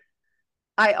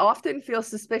 I often feel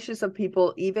suspicious of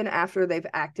people even after they've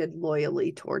acted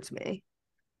loyally towards me.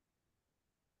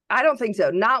 I don't think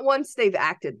so. Not once they've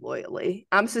acted loyally.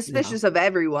 I'm suspicious of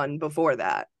everyone before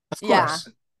that. Of course.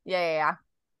 Yeah.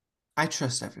 I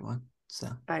trust everyone, so.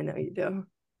 I know you do.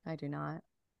 I do not.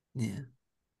 Yeah.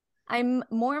 I'm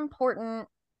more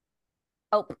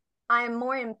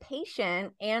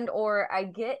impatient and or I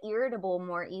get irritable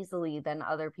more easily than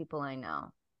other people I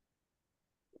know.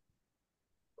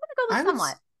 I'm gonna go with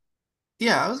somewhat.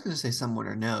 I was gonna say somewhat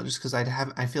or no, just because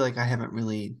I feel like I haven't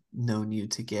really known you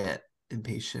to get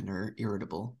impatient or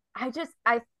irritable. I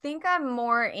think I'm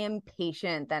more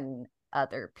impatient than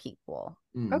other people.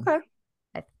 Okay.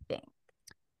 I think.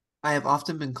 I have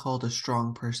often been called a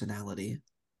strong personality.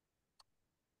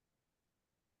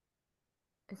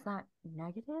 Is that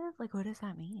negative? Like, what does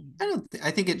that mean?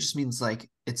 I think it just means like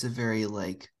it's a very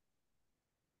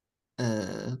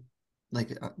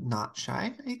not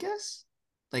shy, I guess.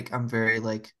 Like I'm very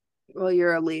like. Well,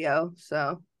 you're a Leo,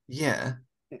 so. Yeah.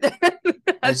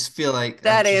 I just feel like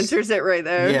that answers it right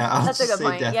there. Yeah, that's a good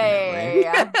point. Definitely.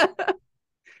 Yeah.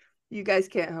 You guys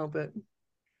can't help it.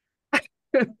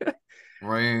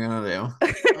 What are you gonna do?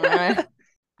 All right.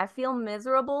 I feel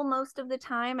miserable most of the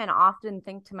time and often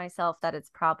think to myself that it's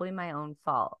probably my own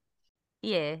fault.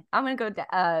 Yeah, I'm gonna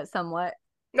go somewhat.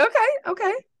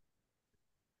 Okay.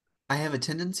 I have a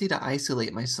tendency to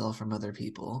isolate myself from other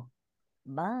people.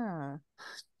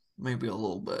 Maybe a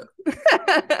little bit.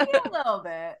 A little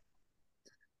bit.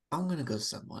 I'm gonna go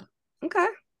somewhat. Okay.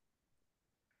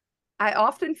 I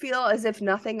often feel as if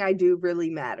nothing I do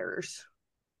really matters.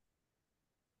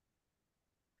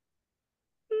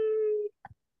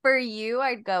 For you,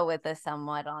 I'd go with a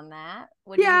somewhat on that.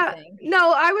 What do you think?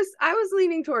 No, I was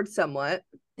leaning towards somewhat.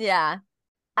 Yeah.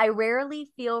 I rarely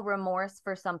feel remorse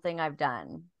for something I've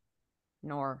done.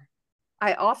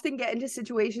 I often get into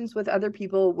situations with other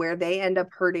people where they end up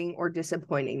hurting or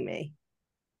disappointing me.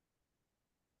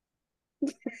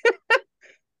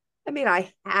 I mean,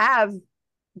 I have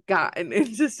gotten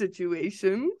into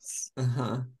situations.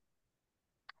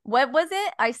 What was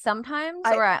it? I sometimes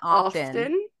or I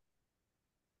often?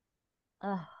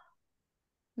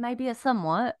 Maybe a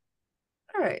somewhat.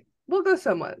 All right. We'll go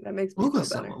somewhat. That makes me feel better.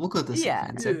 Somewhat. We'll go with the same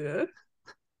answer. Yeah.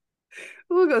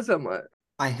 We'll go somewhat.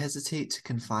 I hesitate to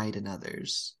confide in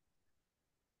others.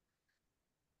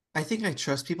 I think I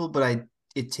trust people, but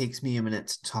it takes me a minute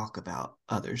to talk about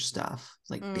other stuff,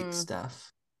 like big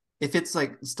stuff. If it's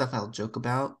like stuff I'll joke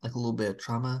about, like a little bit of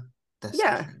trauma, that's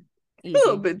different. A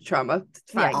little bit of trauma.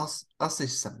 It's fine. I'll say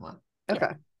somewhat. Okay.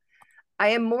 Yeah. I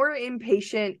am more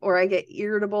impatient or I get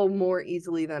irritable more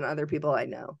easily than other people I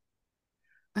know.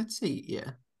 I'd say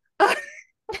yeah.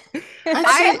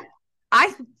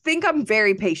 I think I'm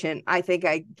very patient. I think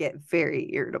I get very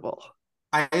irritable.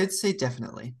 I'd say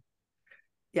definitely.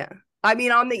 Yeah. I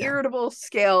mean, on the irritable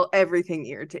scale, everything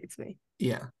irritates me.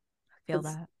 Yeah. I feel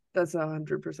that. That's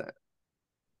 100%.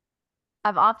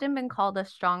 I've often been called a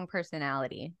strong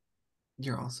personality.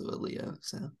 You're also a Leo,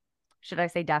 so. Should I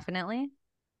say definitely?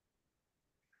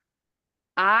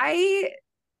 I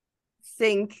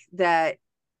think that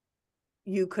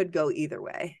you could go either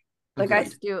way. Like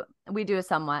Agreed. We do a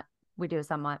somewhat. We do a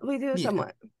somewhat. We do Yeah.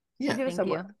 somewhat. Yeah. We do Thank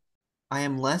somewhat. you. I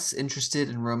am less interested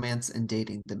in romance and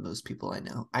dating than most people I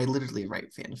know. I literally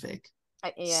write fanfic.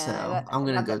 Yeah, So I'm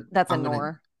gonna go. That's a I'm gonna.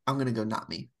 nor. I'm gonna go. Not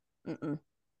me. Mm-mm.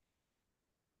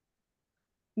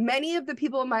 Many of the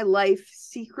people in my life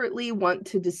secretly want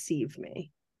to deceive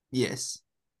me. Yes.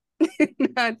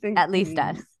 I think At least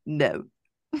us. No.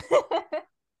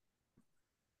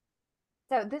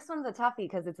 So this one's a toughie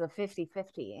because it's a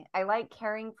 50-50. I like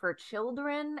caring for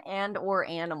children and or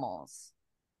animals.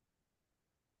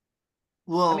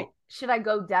 Well, I mean, should I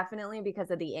go definitely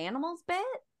because of the animals bit?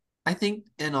 I think,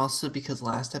 and also because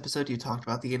last episode you talked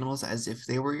about the animals as if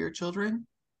they were your children.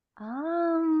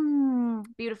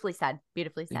 Beautifully said.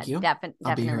 Beautifully said. Thank you.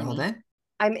 I'll be here Definitely all me. day.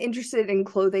 I'm interested in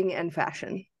clothing and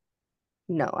fashion.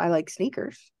 No, I like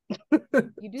sneakers.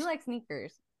 You do like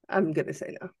sneakers. I'm gonna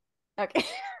say no. Okay.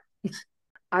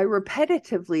 I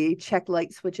repetitively check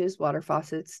light switches, water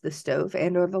faucets, the stove,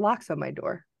 and or the locks on my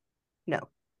door. No.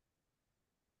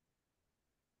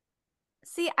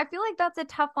 See, I feel like that's a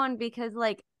tough one because,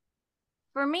 like,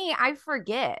 for me, I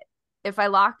forget if I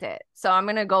locked it. So I'm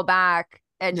gonna go back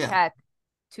and check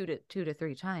two to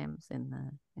three times in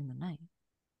the night.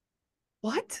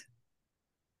 What?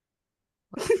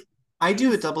 I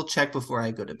do a double check before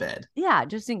I go to bed. Yeah,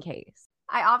 just in case.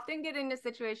 I often get into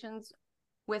situations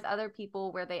with other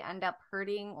people where they end up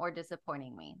hurting or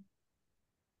disappointing me.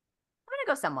 I'm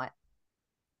gonna go somewhat.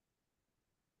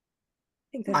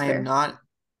 I think that's I fair. am not.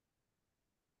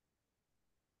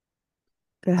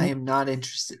 Go ahead. I am not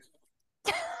interested.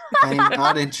 I am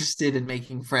not interested in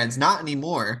making friends. Not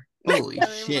anymore. Holy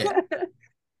shit.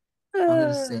 I'm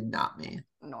gonna say not me.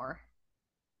 Nor.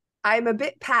 I'm a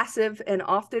bit passive and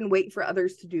often wait for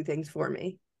others to do things for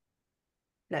me.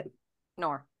 No.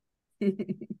 Nor.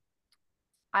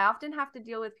 I often have to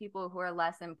deal with people who are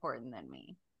less important than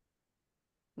me.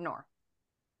 Nor.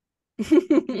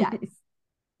 Yes.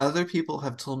 Other people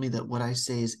have told me that what I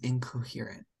say is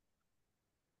incoherent.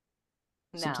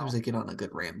 No. Sometimes I get on a good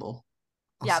ramble.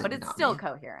 Yeah, but it's still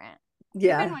coherent.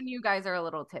 Yeah. Even when you guys are a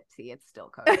little tipsy, it's still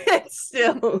coherent.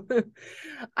 Still.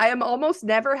 I am almost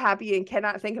never happy and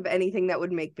cannot think of anything that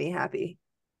would make me happy.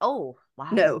 Oh, wow.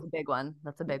 No. That's a big one.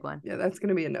 That's a big one. Yeah, that's going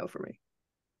to be a no for me.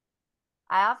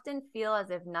 I often feel as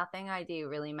if nothing I do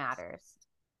really matters.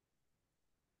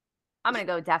 I'm going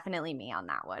to go definitely me on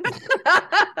that one.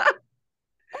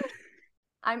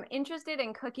 I'm interested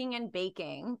in cooking and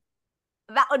baking.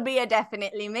 That would be a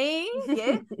definitely me.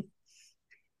 Yes.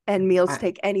 And meals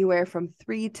take anywhere from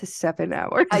 3 to 7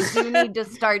 hours. I do need to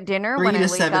start dinner when I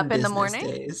wake up in the morning.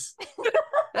 Days.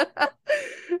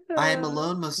 I am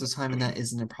alone most of the time, and that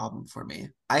isn't a problem for me.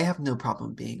 I have no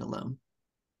problem being alone.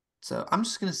 So I'm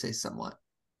just going to say somewhat.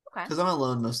 Okay. Because I'm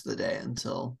alone most of the day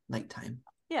until nighttime.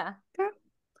 Yeah.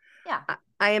 Yeah.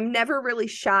 I am never really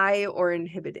shy or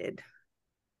inhibited.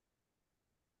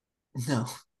 No.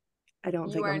 I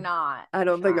don't think I'm not. I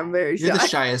don't think I'm very shy. You're the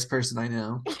shyest person I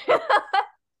know.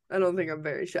 I don't think I'm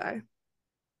very shy.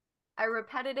 I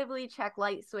repetitively check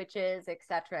light switches,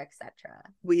 etc., etc.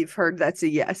 We've heard that's a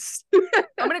yes.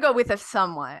 I'm going to go with a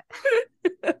somewhat.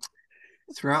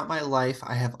 Throughout my life,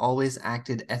 I have always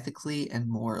acted ethically and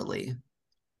morally.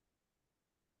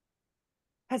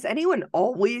 Has anyone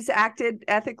always acted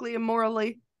ethically and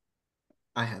morally?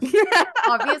 I have.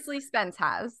 Obviously, Spence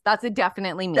has. That's a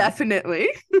definitely me. Definitely.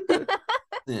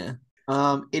 Yeah.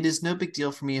 It is no big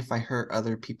deal for me if I hurt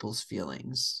other people's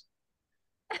feelings.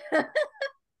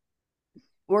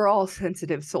 We're all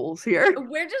sensitive souls here.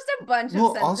 We're just a bunch of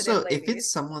sensitive also, ladies. if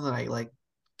it's someone that I like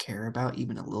care about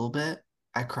even a little bit,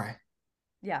 I cry.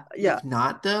 Yeah. If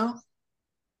not, though,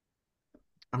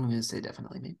 I'm gonna say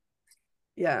definitely me.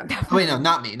 Yeah. Oh, wait, no,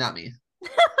 not me.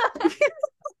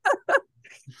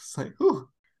 It's like, whew.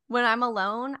 When I'm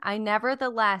alone, I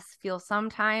nevertheless feel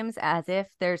sometimes as if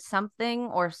there's something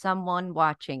or someone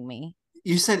watching me.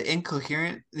 You said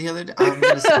incoherent the other day. I'm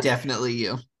gonna say definitely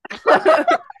you.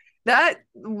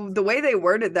 The way they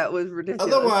worded that was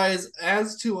ridiculous. Otherwise,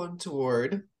 as to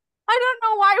untoward. I don't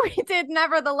know why we did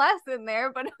nevertheless in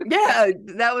there, but yeah,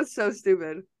 that was so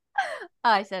stupid.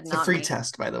 I said It's not a free me.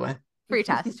 test, by the way. Free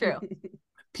test, true.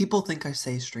 People think I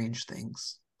say strange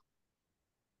things.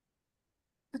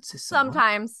 I'd say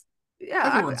sometimes. Yeah,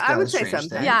 I would say sometimes.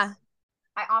 Things. Yeah.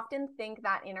 I often think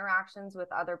that interactions with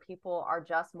other people are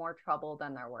just more trouble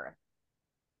than they're worth.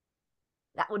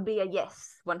 That would be a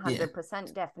yes,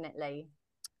 100%, definitely.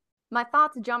 My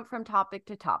thoughts jump from topic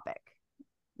to topic.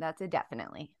 That's a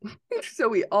definitely. So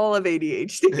we all have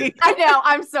ADHD. I know.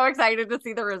 I'm so excited to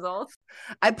see the results.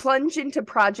 I plunge into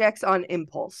projects on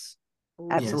impulse.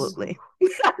 Absolutely.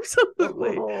 Yes.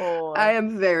 Absolutely. Ooh. I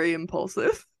am very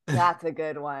impulsive. That's a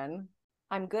good one.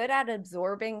 I'm good at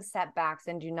absorbing setbacks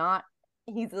and do not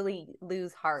easily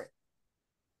lose heart.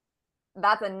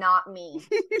 That's a not me.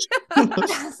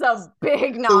 That's a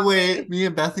big not The way me. me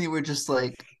and Bethany were just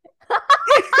like,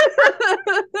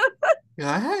 go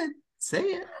ahead, say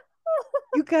it.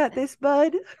 You got this,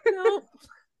 bud. Nope.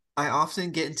 I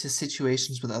often get into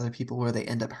situations with other people where they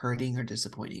end up hurting or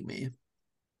disappointing me.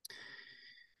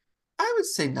 I would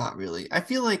say not really. I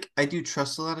feel like I do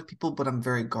trust a lot of people, but I'm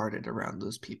very guarded around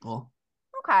those people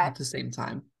Okay. at the same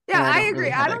time. Yeah, And I don't agree.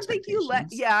 really have I don't think you let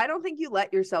expectations. I don't think you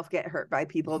let yourself get hurt by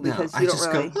people No, because I you don't just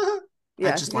really go, yeah,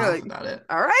 I just you're laugh like, about it.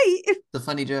 all right. It's a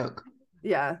funny joke.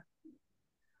 Yeah.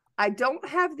 I don't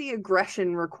have the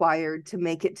aggression required to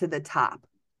make it to the top.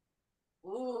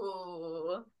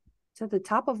 Ooh. To the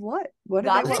top of what? What do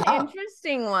That's they an want?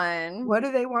 interesting one. What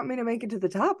do they want me to make it to the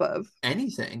top of?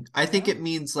 Anything. I think it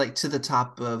means like to the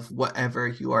top of whatever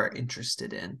you are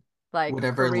interested in. Like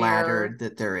whatever career. ladder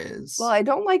that there is. Well, I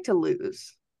don't like to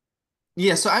lose.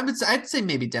 Yeah, so I'd say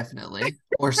maybe definitely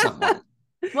or somewhat.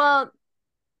 Well,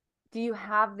 do you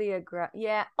have the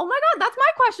Yeah. Oh my God, that's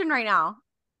my question right now.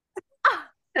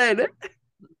 And All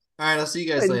right, I'll see you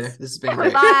guys later. This has been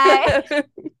great. Bye.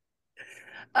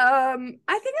 I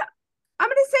think I'm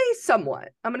gonna say somewhat.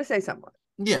 I'm gonna say somewhat.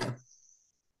 Yeah.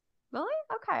 Really?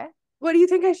 Okay. What do you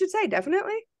think I should say?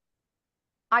 Definitely.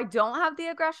 I don't have the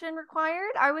aggression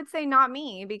required. I would say not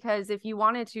me, because if you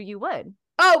wanted to, you would.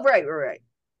 Oh, right.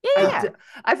 Yeah.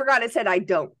 I forgot it said I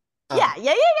don't.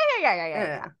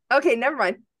 Yeah. Okay, never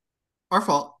mind. Our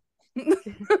fault.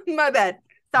 My bad.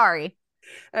 Sorry.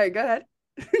 All right, go ahead.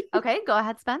 Okay, go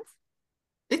ahead, Spence.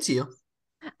 It's you.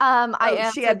 I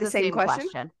answered she had the same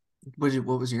question?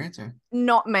 What was your answer?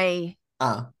 Not me.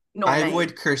 Oh, Not I me.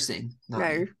 avoid cursing.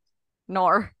 No.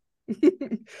 Nor.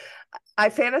 I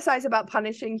fantasize about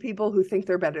punishing people who think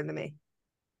they're better than me.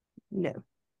 No.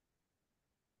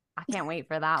 I can't wait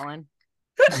for that one.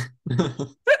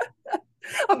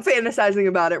 I'm fantasizing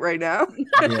about it right now.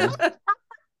 Yeah.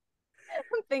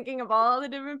 I'm thinking of all the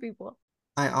different people.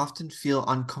 I often feel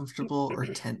uncomfortable or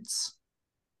tense.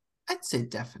 I'd say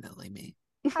definitely me.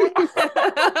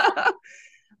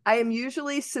 I am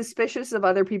usually suspicious of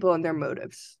other people and their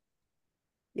motives.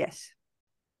 Yes.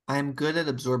 I am good at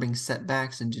absorbing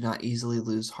setbacks and do not easily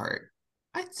lose heart.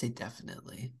 I'd say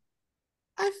definitely.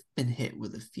 I've been hit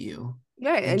with a few.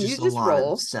 Yeah, and you just just a lot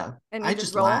roll. of stuff. And I you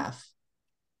just roll? laugh.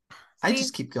 I See?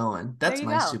 just keep going. There That's you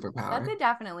my go. superpower. That's a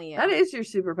definitely you. That is your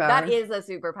superpower. That is a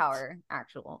superpower,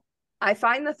 actual. I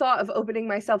find the thought of opening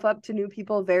myself up to new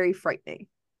people very frightening.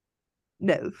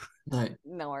 No. Like,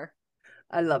 Nor.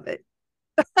 I love it.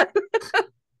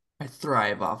 I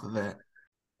thrive off of it.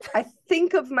 I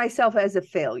think of myself as a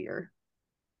failure.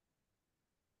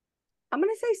 I'm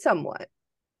gonna say somewhat.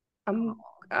 I'm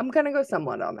gonna go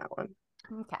somewhat on that one.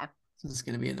 Okay. This is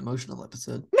gonna be an emotional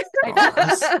episode. For all of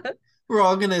us. We're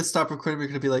all gonna stop recording. We're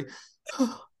gonna be like,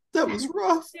 oh, that was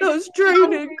rough. That was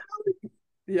draining.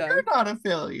 Yeah. You're not a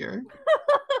failure.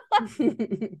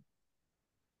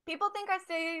 People think I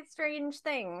say strange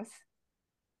things.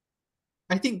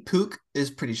 I think Pook is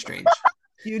pretty strange.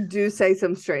 You do say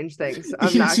some strange things. I'm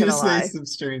you not do gonna say lie. some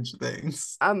strange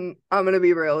things. I'm gonna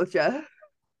be real with you.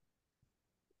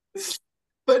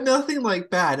 But nothing like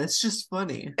bad. It's just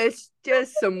funny. It's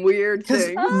just some weird Because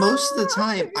things. most of the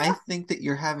time, I think that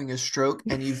you're having a stroke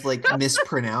and you've like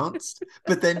mispronounced,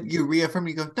 but then you reaffirm,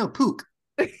 you go, no, Pook.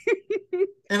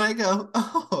 And I go,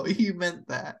 oh, you meant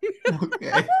that.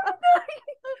 Okay.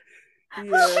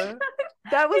 Yeah.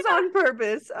 That was on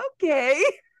purpose. Okay.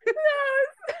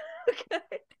 Okay.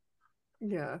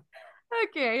 Yeah.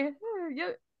 Okay.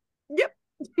 Yep.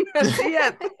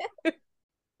 Yep.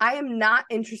 I am not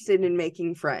interested in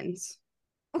making friends.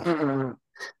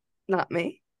 Not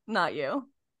me. Not you.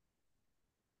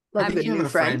 I Love think a you new have a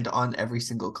friend. friend on every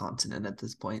single continent at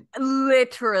this point.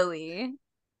 Literally.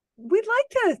 We'd like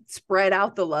to spread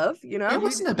out the love, you know? It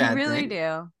wasn't a bad You really thing.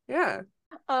 do. Yeah.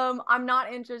 I'm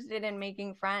not interested in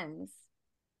making friends.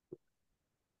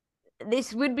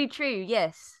 This would be true,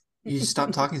 yes. You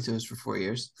stopped talking to us for 4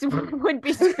 years. Would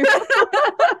be true.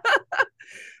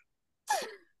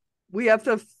 We have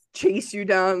to chase you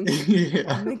down.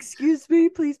 Yeah. Excuse me,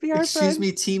 please be our Excuse friend.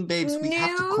 me, team babes. We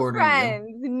have to corner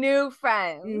New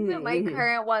friends. Mhm, My mhm.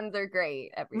 current ones are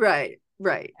great. Everybody.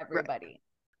 Right. Everybody.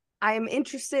 I am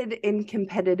interested in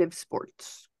competitive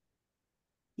sports.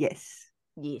 Yes.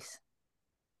 Yes.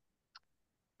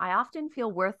 I often feel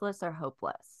worthless or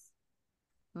hopeless.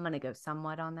 I'm gonna go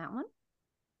somewhat on that one.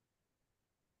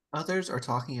 Others are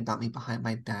talking about me behind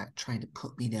my back, trying to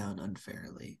put me down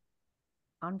unfairly.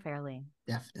 Unfairly.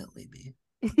 Definitely me.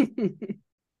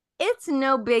 It's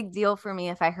no big deal for me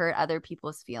if I hurt other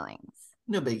people's feelings.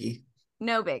 No biggie.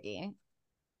 No biggie.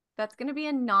 That's gonna be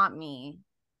a not me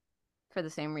for the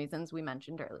same reasons we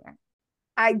mentioned earlier.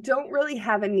 I don't really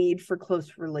have a need for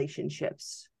close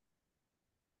relationships.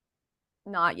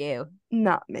 Not you.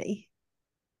 Not me.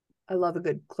 I love a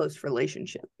good close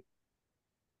relationship.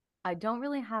 I don't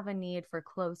really have a need for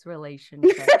close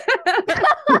relationships.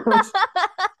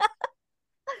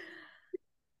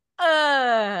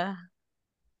 I'm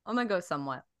gonna go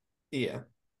somewhat. Yeah.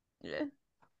 Yeah.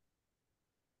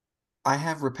 I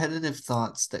have repetitive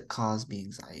thoughts that cause me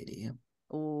anxiety.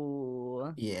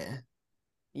 Ooh. Yeah.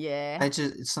 Yeah.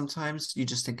 Sometimes you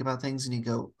just think about things and you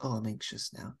go, oh, I'm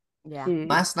anxious now. Yeah.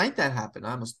 Last night that happened.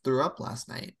 I almost threw up last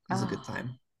night. It was a good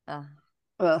time.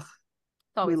 Ugh.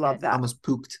 We love good. that. Almost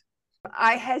pooped.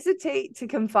 I hesitate to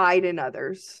confide in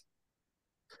others.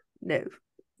 No.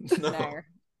 No.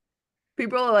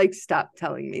 People are like, stop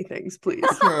telling me things, please.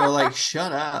 People are like,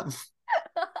 shut up.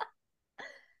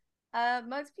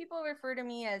 Most people refer to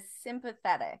me as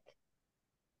sympathetic.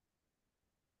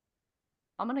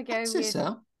 I'm gonna go I'd say with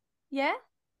so. Yeah?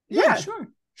 Yeah, sure.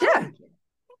 Yeah. Thank you.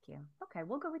 Okay,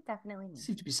 we'll go with definitely me.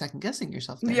 Seem to be second guessing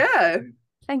yourself there. Yeah.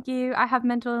 Thank you. I have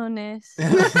mental illness.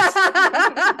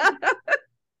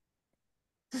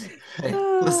 Hey,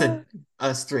 listen,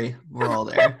 us three, we're all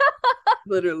there.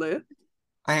 Literally.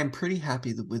 I am pretty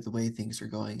happy with the way things are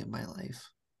going in my life.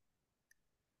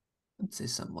 I'd say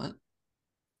somewhat.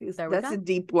 That's a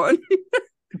deep one.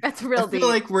 That's real deep. I feel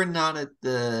like we're not at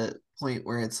the point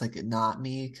where it's like not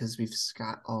me because we've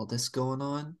got all this going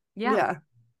on. Yeah.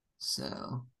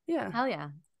 So. Yeah. Hell yeah.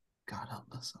 God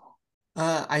help us all.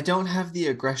 I don't have the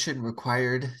aggression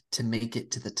required to make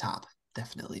it to the top.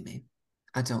 Definitely me.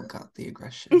 I don't got the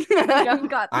aggression.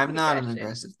 I'm not an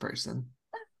aggressive person.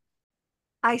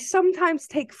 I sometimes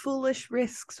take foolish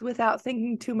risks without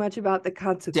thinking too much about the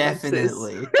consequences.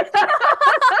 Definitely.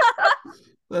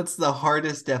 That's the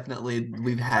hardest definitely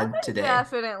we've had today.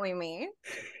 Definitely me.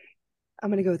 I'm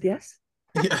going to go with yes.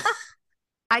 Yeah.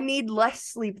 I need less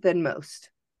sleep than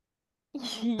most.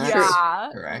 Yeah.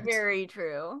 Correct. Very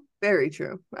true. Very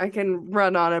true. I can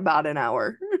run on about an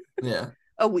hour. Yeah.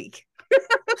 A week.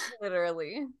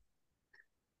 Literally.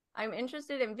 I'm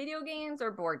interested in video games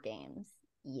or board games.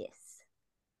 Yes.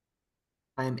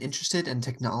 I am interested in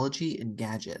technology and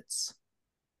gadgets.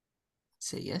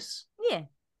 Say yes. Yeah.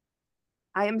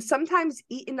 I am sometimes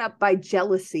eaten up by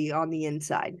jealousy on the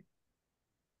inside.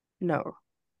 No.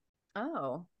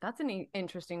 Oh, that's an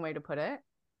interesting way to put it.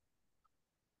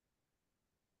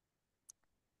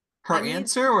 Her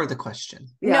answer or the question?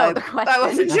 Yeah, no, the question. I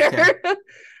wasn't sure. Okay.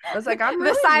 I was like, I'm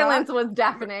really the silence was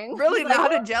deafening. Really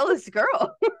not a jealous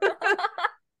girl.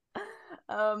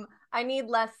 I need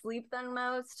less sleep than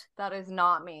most. That is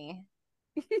not me.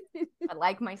 I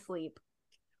like my sleep.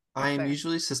 I am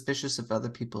usually suspicious of other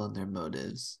people and their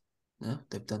motives. No,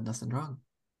 they've done nothing wrong.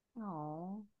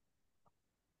 Oh.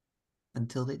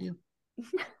 Until they do.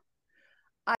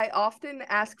 I often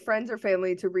ask friends or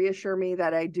family to reassure me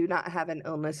that I do not have an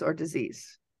illness or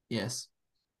disease. Yes.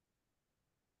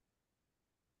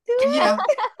 Yeah.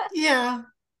 Yeah.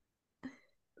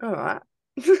 All right.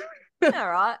 All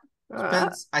right.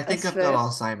 Depends. I think I've got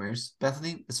Alzheimer's.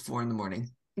 Bethany, it's 4 a.m.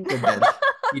 Go to bed.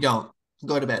 You don't.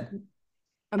 Go to bed.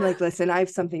 I'm like, listen, I have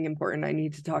something important I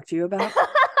need to talk to you about.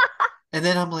 And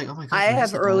then I'm like, oh my God. I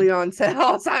have early onset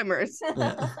Alzheimer's.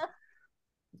 Yeah.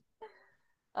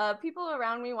 People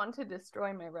around me want to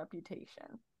destroy my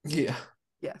reputation. Yeah.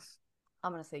 Yes.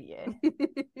 I'm going to say yeah.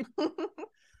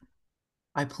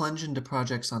 I plunge into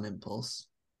projects on impulse.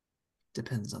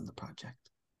 Depends on the project.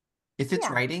 If it's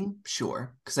writing,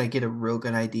 sure. Because I get a real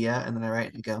good idea and then I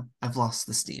write and go, I've lost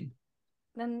the steam.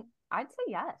 Then I'd say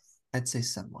yes. I'd say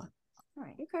somewhat. All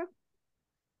right. Okay.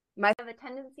 I have a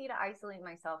tendency to isolate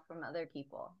myself from other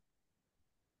people.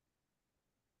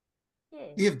 Yeah.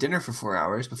 You have dinner for 4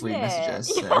 hours before you message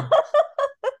us. So. I'm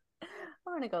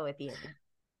going to go with you.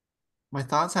 My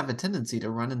thoughts have a tendency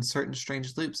to run in certain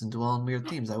strange loops and dwell on weird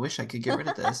themes. I wish I could get rid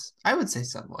of this. I would say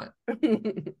somewhat.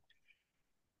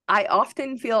 I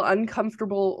often feel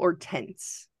uncomfortable or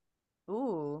tense.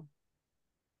 Ooh.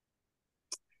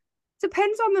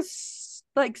 Depends on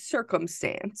the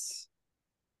circumstance.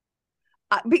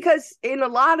 Because in a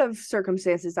lot of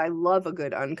circumstances, I love a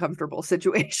good uncomfortable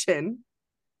situation.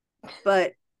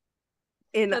 But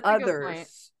in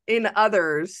others,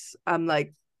 I'm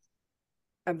like,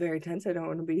 I'm very tense. I don't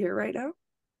want to be here right now.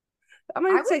 I'm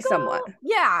going to say somewhat.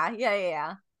 Yeah.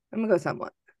 I'm going to go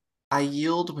somewhat. I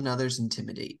yield when others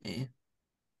intimidate me.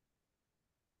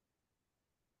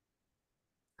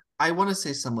 I want to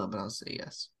say somewhat, but I'll say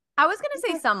yes. I was going to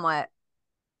say somewhat.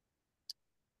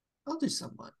 I'll do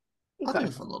somewhat. Okay. I'll do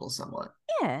a fun little somewhat.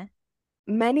 Yeah.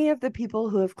 Many of the people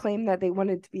who have claimed that they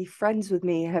wanted to be friends with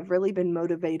me have really been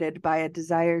motivated by a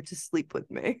desire to sleep with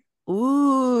me.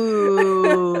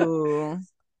 Ooh.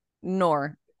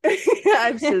 Nor.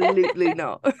 Absolutely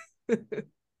not.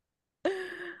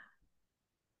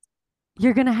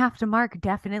 You're going to have to mark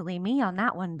definitely me on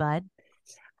that one, bud.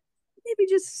 Maybe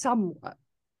just somewhat.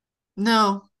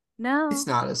 No, No. it's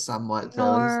not a somewhat,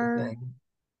 though, is the thing.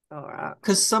 All right.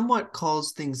 Because somewhat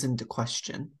calls things into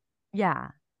question. Yeah.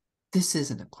 This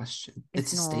isn't a question.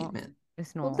 It's a not. statement.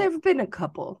 It's Well, not. there've been a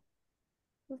couple.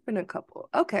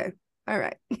 Okay. All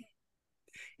right.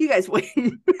 You guys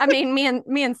win. I mean, me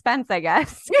and Spence, I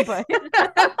guess. But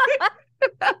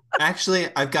Actually,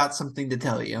 I've got something to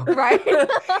tell you. right.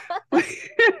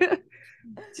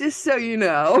 Just so you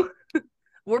know,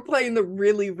 we're playing the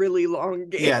really, really long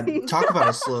game. Yeah, talk about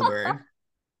a slow burn.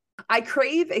 I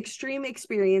crave extreme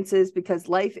experiences because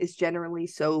life is generally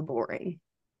so boring.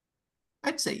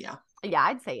 I'd say yeah. Yeah,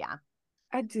 I'd say yeah.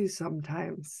 I do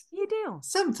sometimes. You do.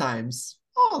 Sometimes.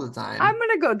 All the time. I'm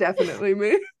gonna go definitely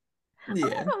me. Yeah.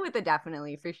 I'm gonna go with a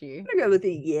definitely for sure. I'm gonna go with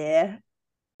a yeah.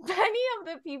 Many of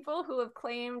the people who have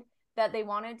claimed that they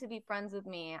wanted to be friends with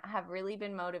me have really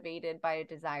been motivated by a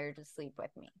desire to sleep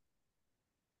with me.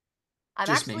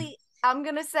 I'm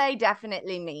gonna say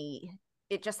definitely me.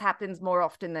 It just happens more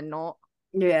often than not.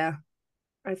 Yeah.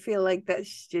 I feel like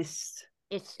that's just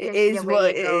it is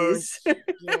what it is.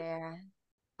 Yeah.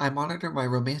 I monitor my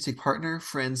romantic partner,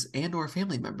 friends, and or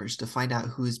family members to find out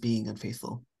who is being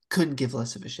unfaithful. Couldn't give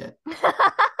less of a shit.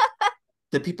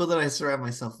 The people that I surround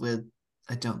myself with,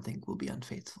 I don't think will be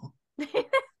unfaithful.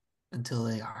 Until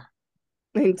they are.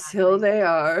 Until they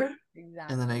are.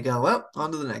 Exactly. And then I go, well,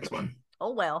 on to the next one.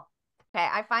 Oh, well. Okay,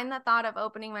 I find the thought of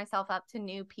opening myself up to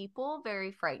new people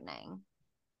very frightening.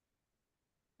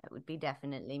 That would be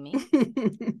definitely me.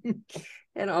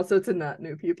 And also to not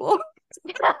new people.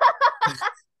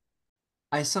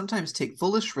 I sometimes take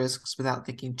foolish risks without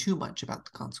thinking too much about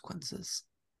the consequences.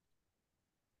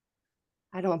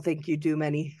 I don't think you do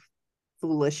many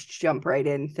foolish jump right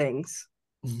in things.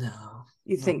 No.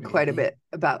 You think really. quite a bit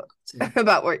about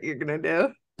what you're gonna do.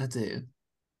 I do.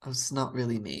 It's not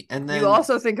really me. And then you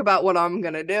also think about what I'm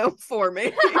gonna do for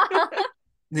me.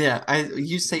 Yeah,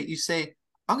 you say,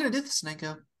 I'm gonna do this, and I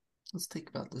go, let's think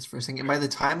about this for a second. And by the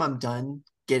time I'm done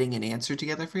getting an answer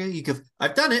together for you, you go,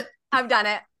 I've done it. I've done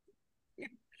it.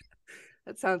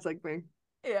 That sounds like me.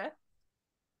 Yeah.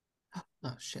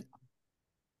 Oh shit.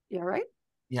 Yeah, right?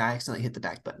 Yeah, I accidentally hit the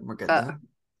back button. We're good though.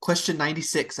 Question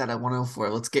 96 out of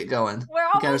 104. Let's get going. We're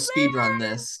We gotta speed run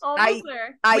there. this. Almost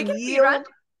there. We can speed run.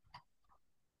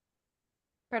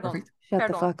 Perfect.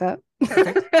 Shut the fuck up.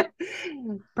 Perfect.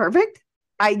 Perfect.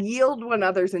 I yield when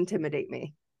others intimidate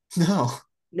me. No.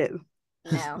 No.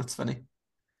 That's funny.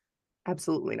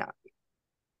 Absolutely not.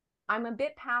 I'm a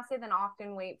bit passive and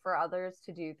often wait for others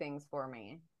to do things for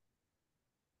me.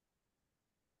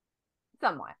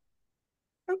 Somewhat.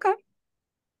 Okay.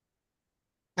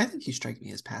 I think you strike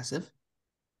me as passive.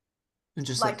 And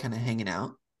just like kind of hanging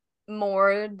out.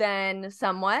 More than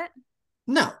somewhat?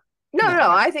 No. No,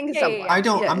 I think it's somewhat.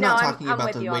 I'm not talking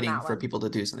about the waiting for people to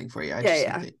do something for you. I just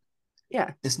think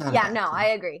that, it's not. Yeah, no, I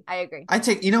agree. I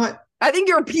take, you know what? I think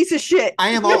you're a piece of shit. I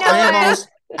am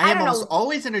almost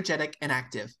always energetic and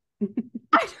active.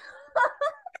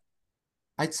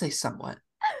 I'd say somewhat.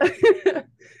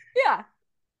 Yeah.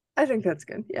 I think that's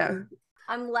good. Yeah.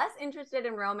 I'm less interested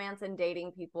in romance and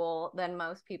dating people than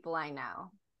most people I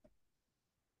know.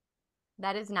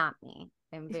 That is not me.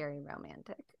 I'm very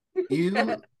romantic.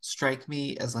 You strike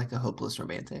me as like a hopeless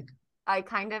romantic. I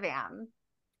kind of am.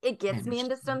 It gets me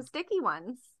into some sticky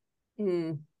ones.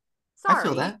 Mm. Sorry. I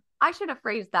feel that. I should have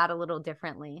phrased that a little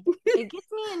differently. It gets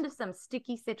me into some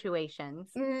sticky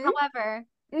situations. However,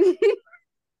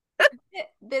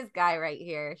 this guy right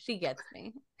here, she gets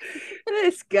me.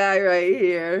 This guy right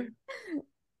here.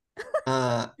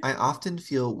 I often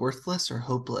feel worthless or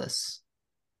hopeless.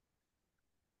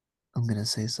 I'm going to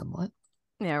say somewhat.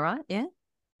 Yeah, right? Yeah.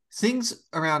 Things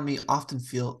around me often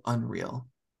feel unreal.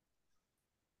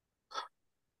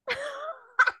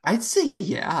 I'd say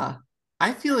yeah.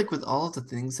 I feel like with all of the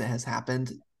things that has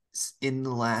happened in the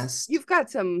last you've got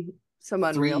some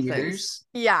unreal 3 years.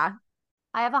 Things. Yeah.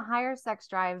 I have a higher sex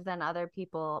drive than other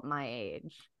people my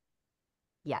age.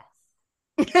 Yes.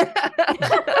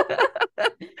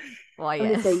 Well, yes. I'm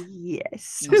gonna say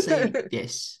yes. I'll say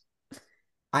yes.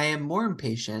 I am more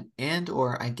impatient and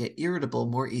or I get irritable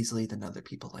more easily than other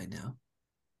people I know.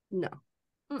 No.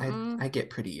 I get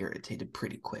pretty irritated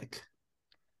pretty quick.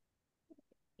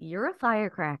 You're a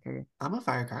firecracker. I'm a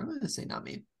firecracker. I'm going to say not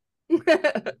me.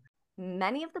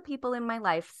 Many of the people in my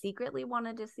life secretly want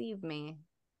to deceive me.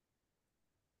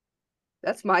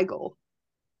 That's my goal.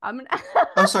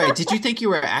 Oh, sorry. Did you think you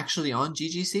were actually on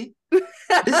GGC?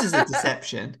 This is a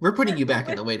deception. We're putting you back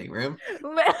in the waiting room.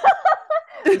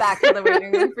 Back to the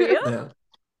waiting room for you? Yeah.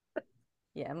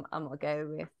 Yeah, I'm okay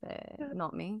with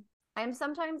not me. I am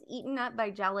sometimes eaten up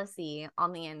by jealousy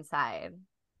on the inside.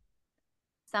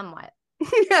 Somewhat.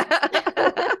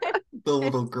 The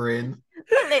little grin.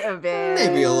 A little bit.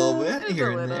 Maybe a little bit Just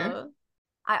here a and little. there.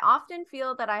 I often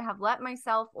feel that I have let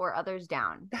myself or others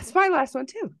down. That's my last one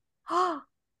too.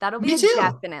 That'll be Me a too.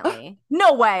 definitely.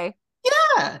 No way.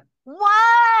 Yeah.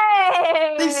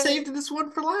 Why? They saved this one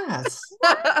for last.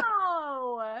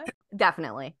 Wow.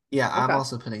 Definitely. Yeah, I'm Okay.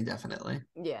 also putting definitely.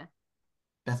 Yeah.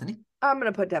 Bethany? I'm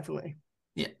going to put definitely.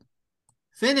 Yeah.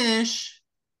 Finish.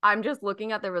 I'm just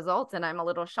looking at the results and I'm a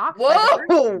little shocked. Whoa!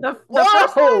 The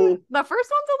first one's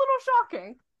a little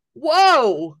shocking.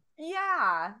 Whoa!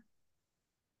 Yeah.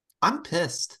 I'm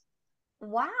pissed.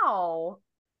 Wow.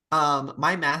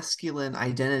 My masculine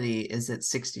identity is at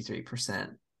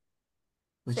 63%,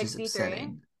 which 63? is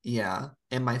upsetting. Yeah.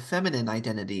 And my feminine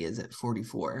identity is at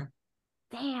 44.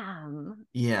 Damn.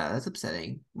 Yeah, that's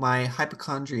upsetting. My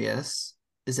hypochondrias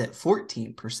is at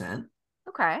 14%.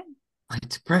 Okay. My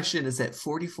depression is at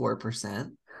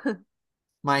 44%.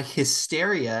 My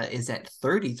hysteria is at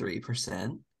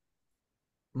 33%.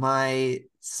 My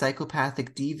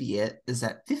psychopathic deviant is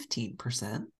at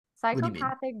 15%.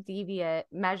 Psychopathic deviant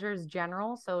measures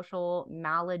general social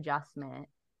maladjustment,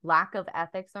 lack of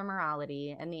ethics or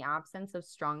morality, and the absence of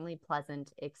strongly pleasant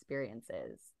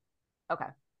experiences. Okay.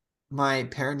 My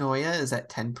paranoia is at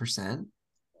 10%.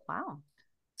 Wow.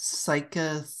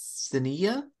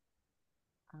 Psychasthenia?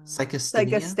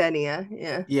 Psychasthenia,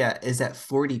 yeah. Yeah, is at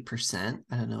 40%.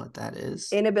 I don't know what that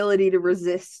is. Inability to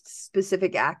resist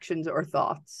specific actions or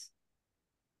thoughts.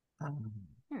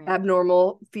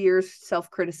 Abnormal fears,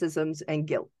 self-criticisms, and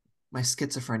guilt. My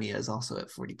schizophrenia is also at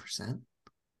 40%.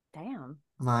 Damn.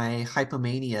 My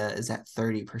hypomania is at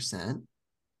 30%.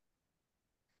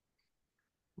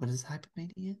 What is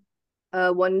hypomania?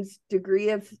 One's degree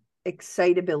of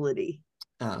excitability.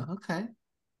 Oh, okay.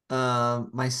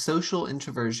 My social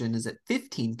introversion is at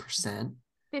 15%.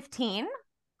 15?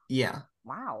 Yeah.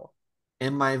 Wow.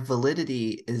 And my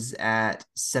validity is at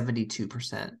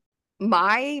 72%.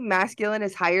 My masculine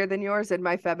is higher than yours and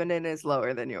my feminine is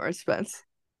lower than yours, Spence.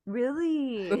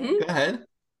 Really? Mhm. Go ahead.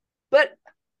 But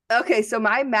okay, so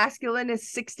my masculine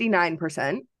is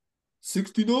 69%.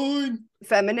 69.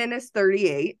 Feminine is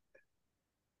 38.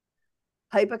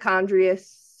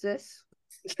 Hypochondriasis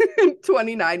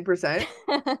 29%.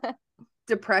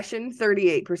 Depression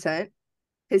 38%.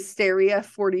 Hysteria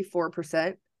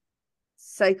 44%.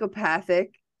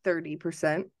 Psychopathic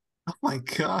 30%. Oh my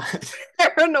God.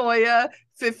 Paranoia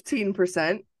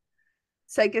 15%.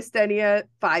 Psychasthenia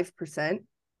 5%.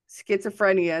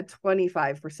 Schizophrenia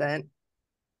 25%.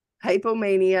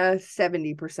 Hypomania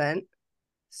 70%.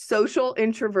 Social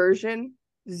introversion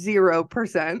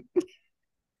 0%.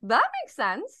 That makes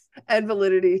sense. And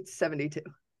validity 72.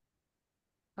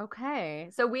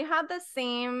 Okay. So we had the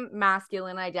same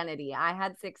masculine identity. I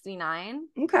had 69.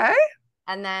 Okay.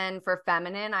 And then for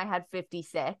feminine, I had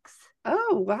 56.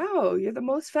 Oh, wow. You're the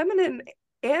most feminine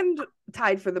and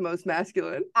tied for the most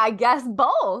masculine. I guess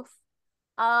both.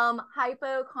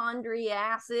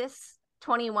 Hypochondriasis,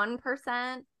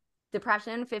 21%.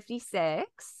 Depression, 56%.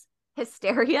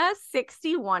 Hysteria,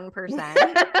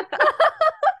 61%.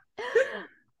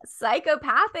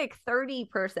 Psychopathic,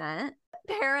 30%.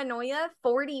 Paranoia,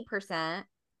 40%.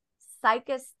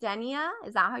 Psychasthenia,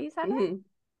 is that how you said it?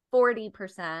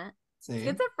 40%. See?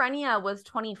 Schizophrenia was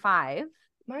 25%.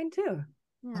 Mine too.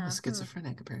 Yeah, I'm a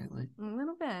schizophrenic, apparently. a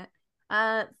little bit.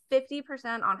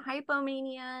 50% on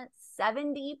hypomania,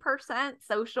 70%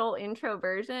 social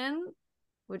introversion,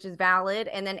 which is valid,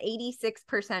 and then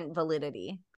 86%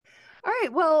 validity. All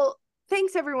right. Well,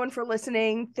 thanks everyone for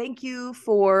listening. Thank you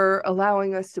for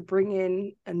allowing us to bring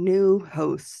in a new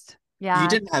host. Yeah. You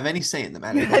didn't have any say in the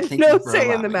matter. You but had thank no you for say in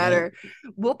the allowing matter. it.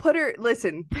 We'll put her,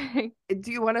 listen,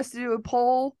 do you want us to do a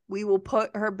poll? We will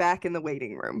put her back in the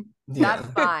waiting room. That's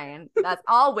fine.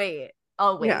 I'll wait.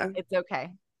 Yeah. It's okay.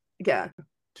 Yeah.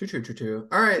 True.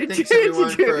 All right. Thanks everyone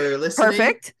for listening.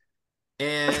 Perfect.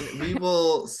 And we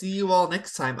will see you all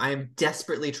next time. I am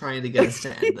desperately trying to get us to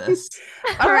end this.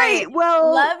 All right.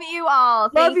 Well, love you all.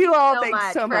 Thank you all. So Thanks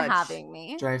much so for much. having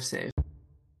me. Drive safe.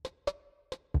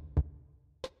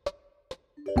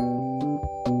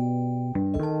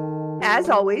 as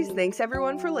always, thanks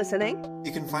everyone for listening.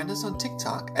 You can find us on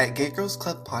TikTok at Gay Girls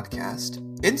Club Podcast,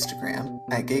 Instagram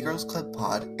at Gay Girls Club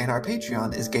Pod, and our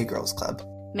Patreon is Gay Girls Club.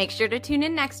 Make sure to tune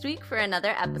in next week for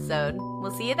another episode.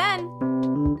 We'll see you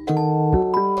then.